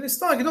means?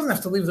 V'nistalik, he doesn't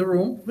have to leave the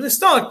room.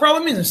 V'nistalik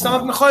probably means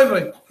nistalik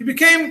mechayvei. He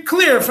became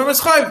clear from his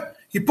chayv.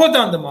 He put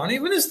down the money,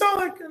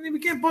 v'nistalik, and he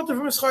became pater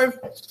from his chayv.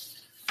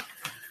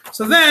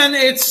 So then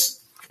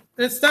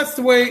that's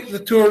the way the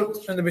Torah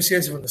and the Beis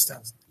Yosef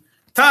understands.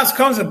 Taz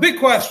comes a big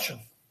question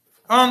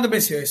on the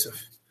Beis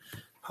Yosef.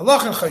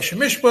 Halach and Chayshim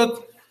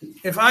Mishpat.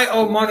 If I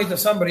owe money to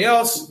somebody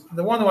else,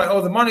 the one who I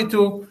owe the money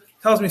to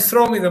tells me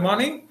throw me the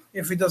money.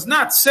 If he does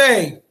not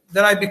say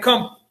that I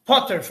become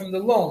pater from the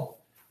loan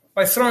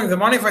by throwing the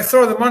money, if I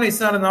throw the money, it's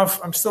not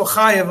enough. I'm still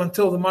chayav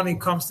until the money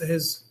comes to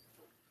his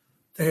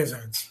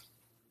hands.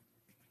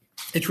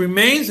 It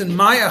remains in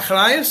my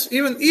achrayus,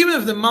 even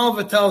if the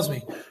malva tells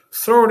me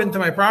throw it into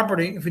my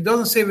property. If he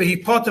doesn't say that he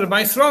pater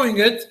by throwing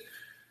it,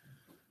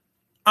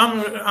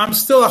 I'm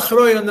still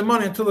achroy on the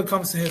money until it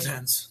comes to his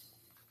hands.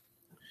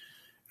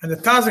 And the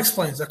Taz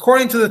explains,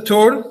 according to the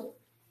Torah,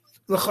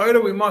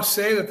 l'chayra, we must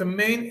say that the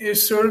main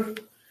isur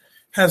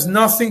has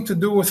nothing to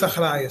do with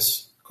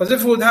achrayus. Because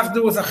if it would have to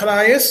do with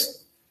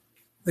achrayus,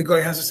 the guy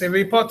has to say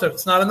v'hi pater.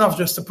 It's not enough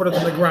just to put it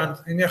on the ground.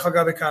 It's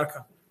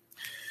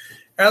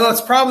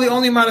probably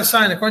only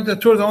matasayin. According to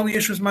the Torah, the only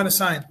issue is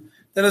matasayin.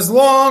 That as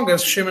long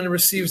as Shimon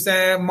receives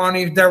the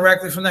money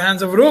directly from the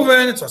hands of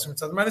Reuven, it's also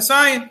mitzvah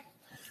matasayin.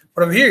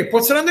 But over here, he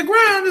puts it on the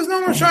ground. There's no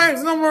more shayim.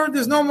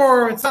 There's no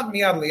more. It's not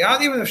miyad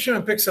liyad. Even if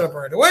Shimon picks it up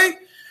right away,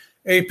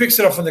 he picks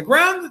it up from the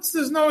ground.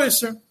 There's no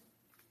issue.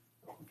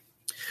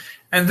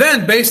 And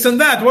then, based on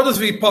that, what does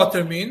v'hi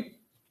pater mean?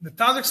 The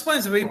Taz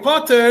explains that v'hi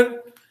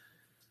pater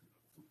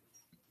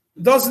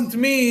doesn't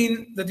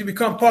mean that you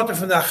become pater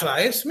from the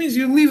achrayus. It means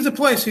you leave the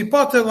place. V'hi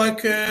pater like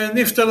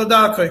nifter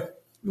l'darkei.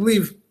 You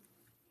leave.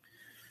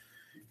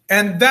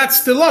 And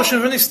that's the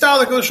lashon of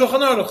v'nistalik of the Shulchan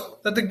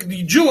Aruch, that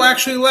the Jew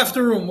actually left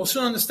the room. We'll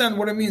soon understand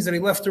what it means that he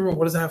left the room.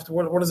 What does it have to?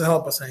 What does it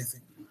help us?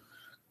 Anything?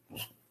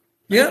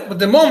 Yeah, but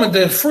the moment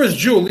the first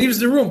Jew leaves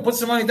the room, puts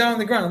the money down on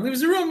the ground, and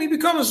leaves the room, he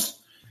becomes.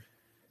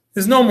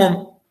 There's no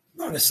more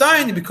not a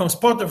sign. He becomes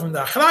pater from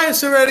the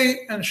achrayus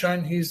already, and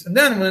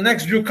then when the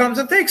next Jew comes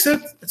and takes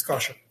it, it's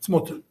kosher. It's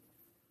mutter.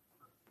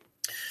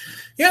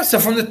 Yeah. So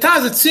from the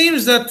Taz, it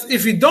seems that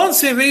if you don't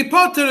say v'hi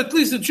pater, at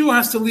least the Jew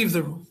has to leave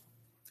the room.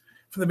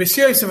 For the Beis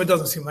Yosef, it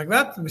doesn't seem like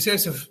that. The Beis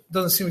Yosef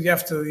doesn't seem like he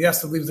has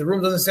to leave the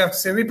room. Doesn't have to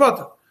say v'hi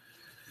pater.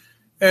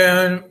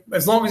 And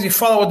as long as you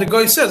follow what the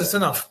guy says, it's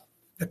enough.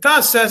 The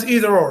Taz says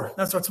either or.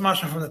 That's what's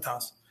mashma from the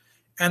Taz.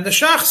 And the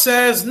Shach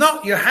says,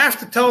 no, you have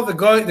to tell the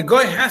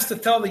guy has to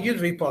tell the Yid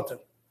v'hi pater.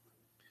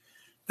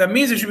 That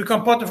means that you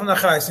become pater from the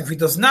achrayus. If he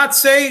does not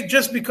say,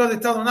 just because he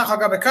tells him nachal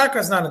gabe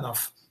karka, is not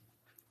enough.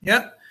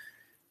 Yeah?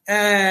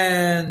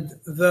 And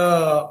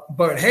the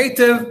Bar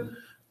Heitev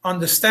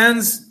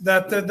understands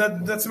that's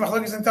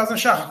machlokes in Taz and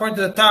Shach. According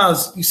to the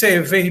Taz, you say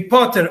v'hi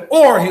pater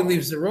or he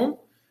leaves the room.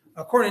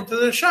 According to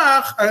the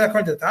Shach,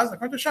 according to the Taz,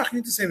 according to the Shach, you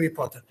need to say v'hi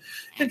pater.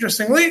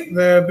 Interestingly,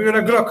 the Bir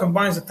Agro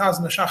combines the Taz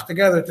and the Shach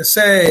together to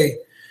say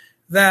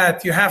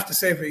that you have to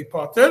say v'hi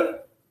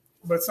pater,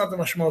 but it's not the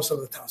mashmos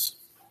of the Taz.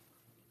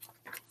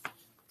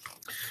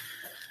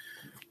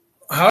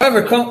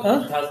 However,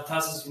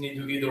 Taz says you need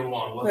to do either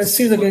one. It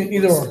seems like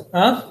either one.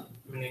 Huh?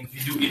 Meaning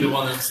if you do either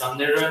one, it's not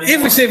there anymore?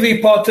 If we say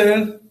v'hi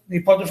pater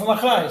from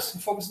achrayus, he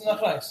focuses on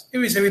achrayus.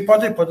 If we say v'hi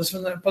pater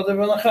from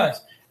achrayus.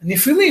 And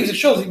if he leaves, it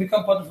shows he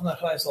become pater from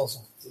achrayus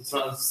also. So it's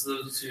not, so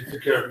you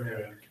took care of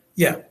him.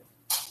 Yeah.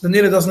 The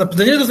nida doesn't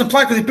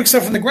apply because he picks it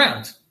up from the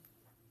ground.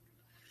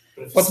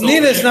 But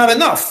nida is not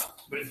enough.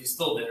 But if he's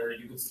still there,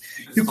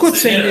 you could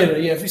say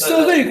nida. Yeah, if he's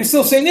still there, you can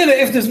still say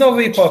nida if there's no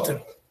v'hi pater.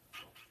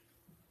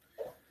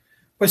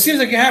 But it seems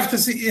like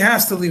he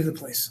has to leave the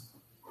place.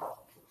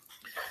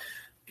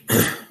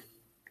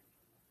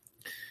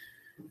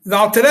 The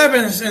Alter Rebbe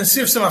in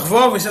Sif Samach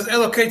Vav, he says,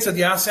 Elokei tzad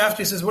yas.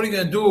 After he says, what are you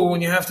going to do when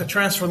you have to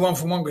transfer loan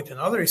from one guy to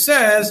another? He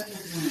says,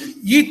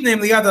 Yitnem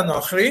liyad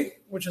anochri.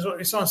 which is what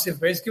we saw in Sif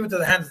Beis, give it to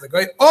the hands of the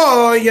guy.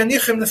 Or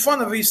yanichem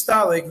nefanav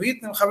v'yistalik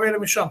v'yitnem chaver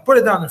misham. Put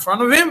it down in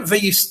front of him.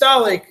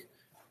 V'yistalik,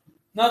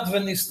 not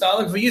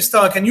v'nistalik,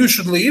 v'yistalik, and you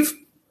should leave.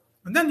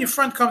 And then your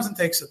friend comes and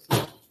takes it.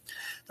 The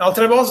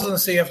Alter Rebbe also doesn't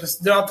say you have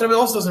to. The Alter Rebbe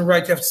also doesn't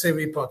write you have to say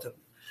v'yipoter.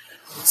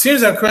 It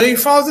seems that he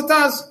follows the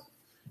Taz.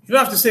 You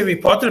don't have to say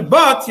v'yipoter,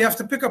 but you have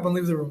to pick up and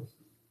leave the room.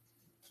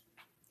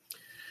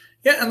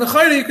 Yeah, and the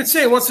Chayre, you could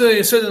say, what's the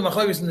Yisod of the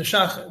Machlokes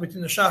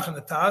between the Shach and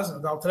the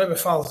Taz? The Alter Rebbe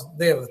follows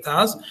the day of the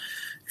Taz.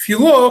 If you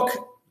look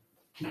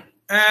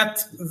at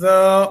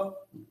the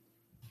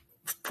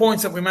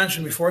points that we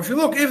mentioned before, if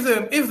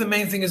the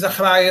main thing is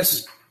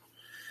achrayus,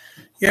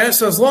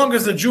 so as long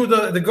as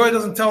the guy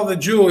doesn't tell the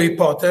Jew he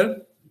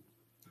potter,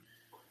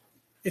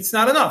 it's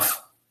not enough.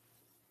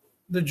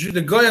 The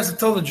guy has to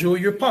tell the Jew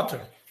you're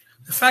potter.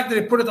 The fact that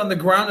he put it on the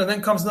ground and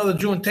then comes another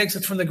Jew and takes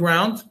it from the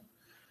ground,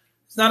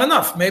 it's not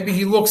enough. Maybe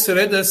he looks at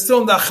it, there's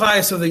still the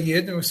achrayus of the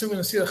yid, and we're still going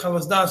to see the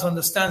Chavas Das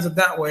understands it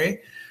that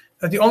way,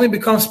 that he only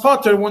becomes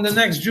potter when the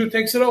next Jew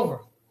takes it over.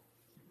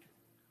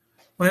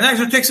 When the next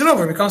Jew takes it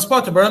over, he becomes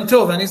potter, but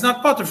until then, he's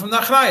not potter from the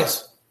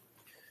achrayus.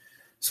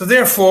 So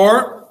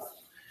therefore,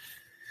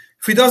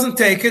 if he doesn't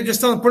take it,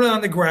 just don't put it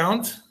on the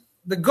ground,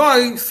 the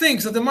guy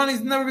thinks that the money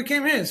never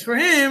became his. For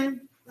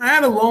him, I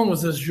had a loan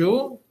with this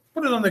Jew,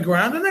 put it on the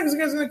ground, the next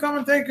guy's going to come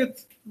and take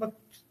it. But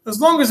as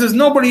long as there's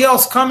nobody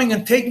else coming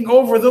and taking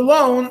over the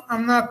loan,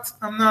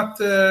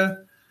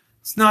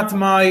 it's not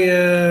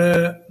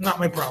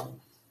my problem.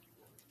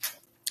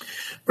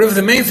 But if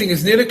the main thing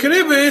is near the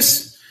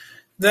Karibis,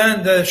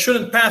 then they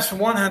shouldn't pass from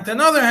one hand to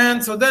another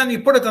hand, so then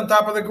you put it on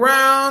top of the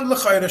ground,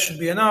 l'chayra should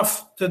be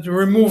enough to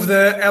remove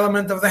the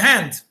element of the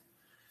hand.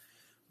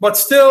 But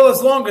still,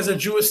 as long as the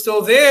Jew is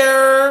still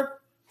there,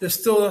 there's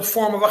still a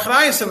form of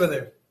achrayus over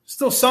there.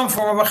 Still some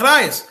form of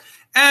achrayus.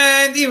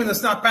 And even if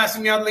it's not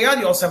passing yad liyad,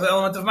 you also have the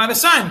element of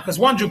matasayin, because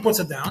one Jew puts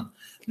it down,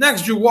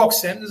 next Jew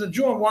walks in, there's a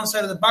Jew on one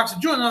side of the box, a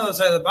Jew on the other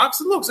side of the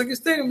box, it looks like he's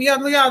taking yad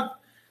liyad.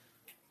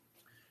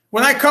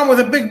 When I come with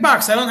a big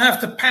box, I don't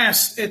have to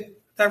pass it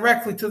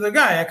directly to the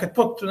guy. I could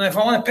put, if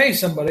I want to pay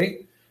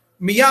somebody,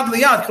 miyad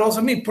liyad could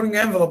also mean putting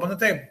an envelope on the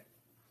table.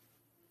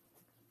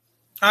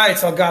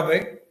 It's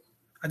al-gabe.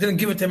 I didn't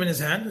give it to him in his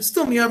hand. It's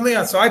still miyad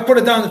liyad. So I put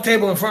it down on the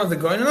table in front of the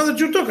guy, and another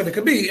Jew took it. It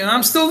could be, and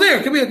I'm still there.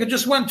 It could be like it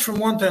just went from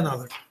one to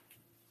another.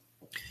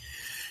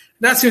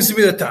 That seems to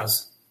be the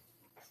Taz.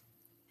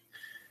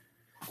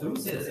 So we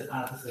say this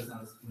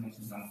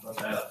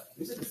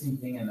we said the same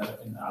thing in the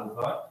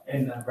Hallukah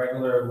and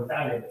regular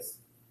without it.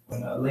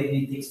 When a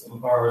lady takes from a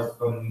bar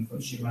from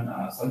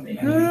Shiman something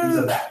and he gives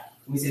her back.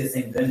 We say the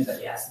same thing that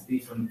he has to be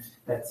from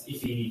that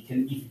if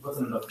he puts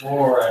it on the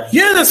floor.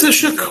 That's a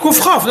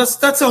kufchaf.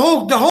 That's the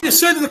whole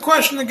side of the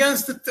question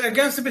against the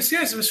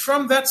B'siyas is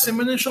from that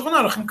Siman in Shulchan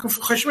Aruch in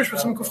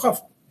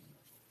kufchaf.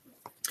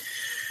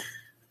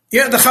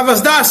 Yeah, the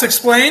Chavas Das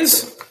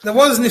explains that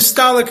what does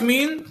nistalik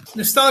mean?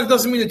 Nistalik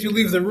doesn't mean that you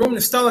leave the room.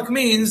 Nistalik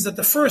means that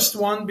the first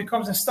one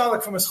becomes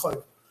nistalik from his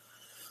chayv.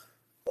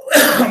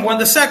 When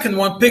the second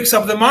one picks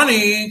up the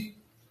money,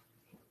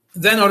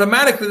 then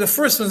automatically the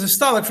first one is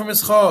nistalik from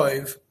his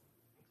chayv.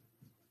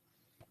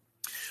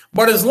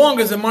 But as long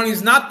as the money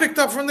is not picked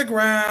up from the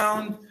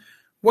ground,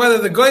 whether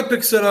the guy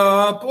picks it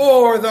up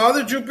or the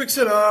other Jew picks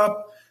it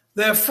up,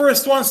 the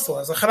first one still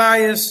has a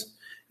charayis.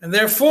 And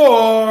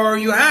therefore,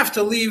 you have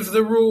to leave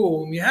the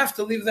room. You have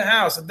to leave the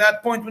house. At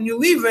that point, when you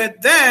leave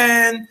it,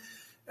 then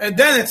you're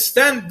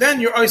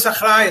ois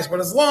achrayis.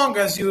 But as long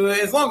as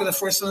the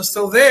first one is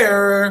still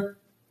there,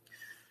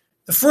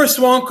 the first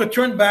one could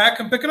turn back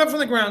and pick it up from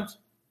the ground.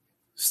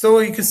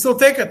 Still, you can still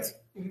take it.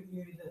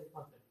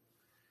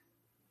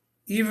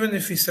 Even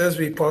if he says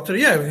we potter,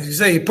 because you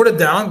say you put it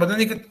down, but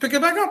then he could pick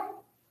it back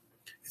up.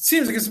 It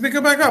seems like it's to pick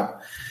it back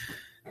up.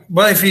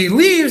 But if he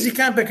leaves, he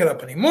can't pick it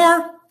up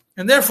anymore.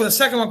 And therefore, the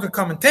second one could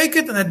come and take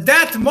it. And at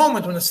that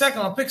moment, when the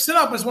second one picks it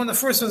up, is when the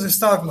first one is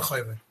nistalik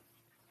mechayver.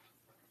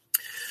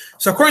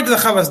 So according to the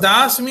Chavas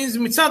Das, it means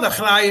mitzad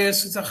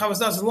achrayis. It's a Chavas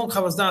Das, a long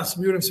Chavas Das,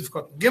 Biurim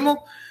Sifkot Gimel,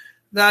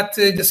 that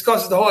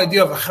discusses the whole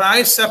idea of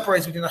achrayis,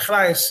 separates between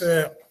achrayis.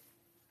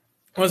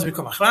 What does it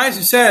become achrayis?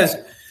 He says,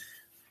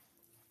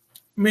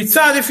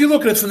 mitzad, if you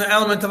look at it from the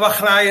element of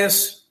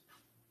achrayis,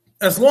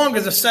 as long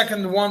as the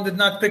second one did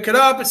not pick it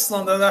up, it's still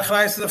under the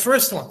achrayis of the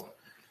first one.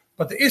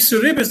 But the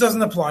Isur Ribis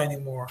doesn't apply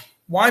anymore.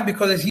 Why?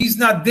 Because he's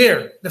not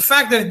there. The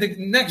fact that the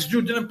next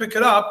Jew didn't pick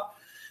it up,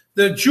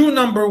 the Jew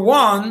number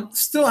one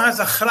still has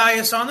a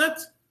chrayas on it.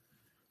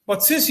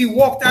 But since he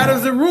walked out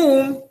of the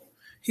room,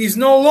 he's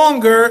no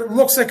longer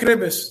looks like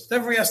Ribis.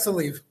 Therefore, he has to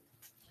leave.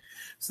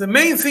 So the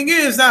main thing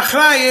is the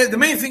achrayas. The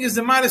main thing is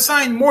the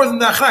matasayin more than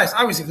the achrayas.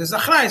 Obviously, if there's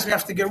achrayas, we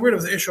have to get rid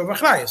of the issue of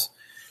achrayas.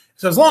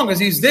 So as long as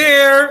he's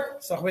there,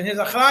 so when his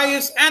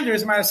achrayas and there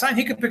is matasayin,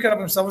 he can pick it up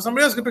himself, or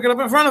somebody else can pick it up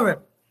in front of him.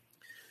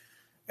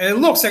 And it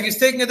looks like he's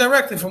taking it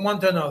directly from one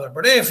to another.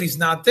 But if he's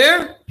not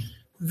there,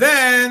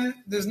 then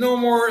there's no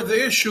more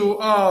the issue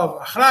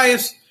of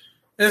achrayas.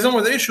 There's no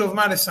more the issue of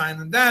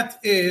matasayin, and that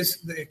is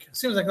the ikar. It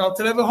seems like the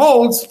Alter Rebbe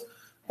holds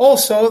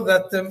also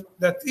that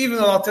even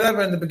though the Alter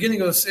Rebbe in the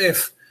beginning of the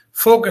Sif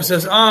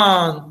focuses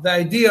on the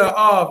idea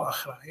of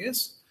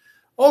achrayus.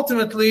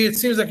 Ultimately, it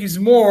seems like he's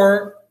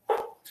more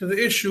to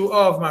the issue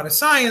of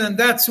marisayin, and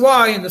that's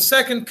why in the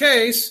second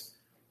case,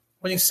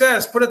 when he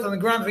says put it on the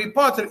ground of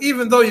potter,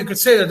 even though you could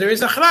say that there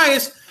is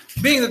achrayus,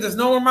 being that there's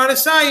no more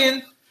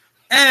marisayin,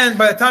 and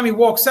by the time he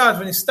walks out,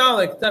 when he's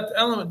stalik, that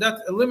element that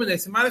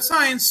eliminates the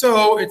marisayin,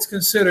 so it's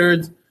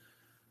considered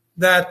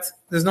that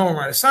there's no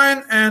more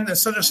marisayin, and in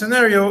such a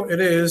scenario, it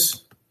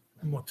is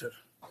mutter.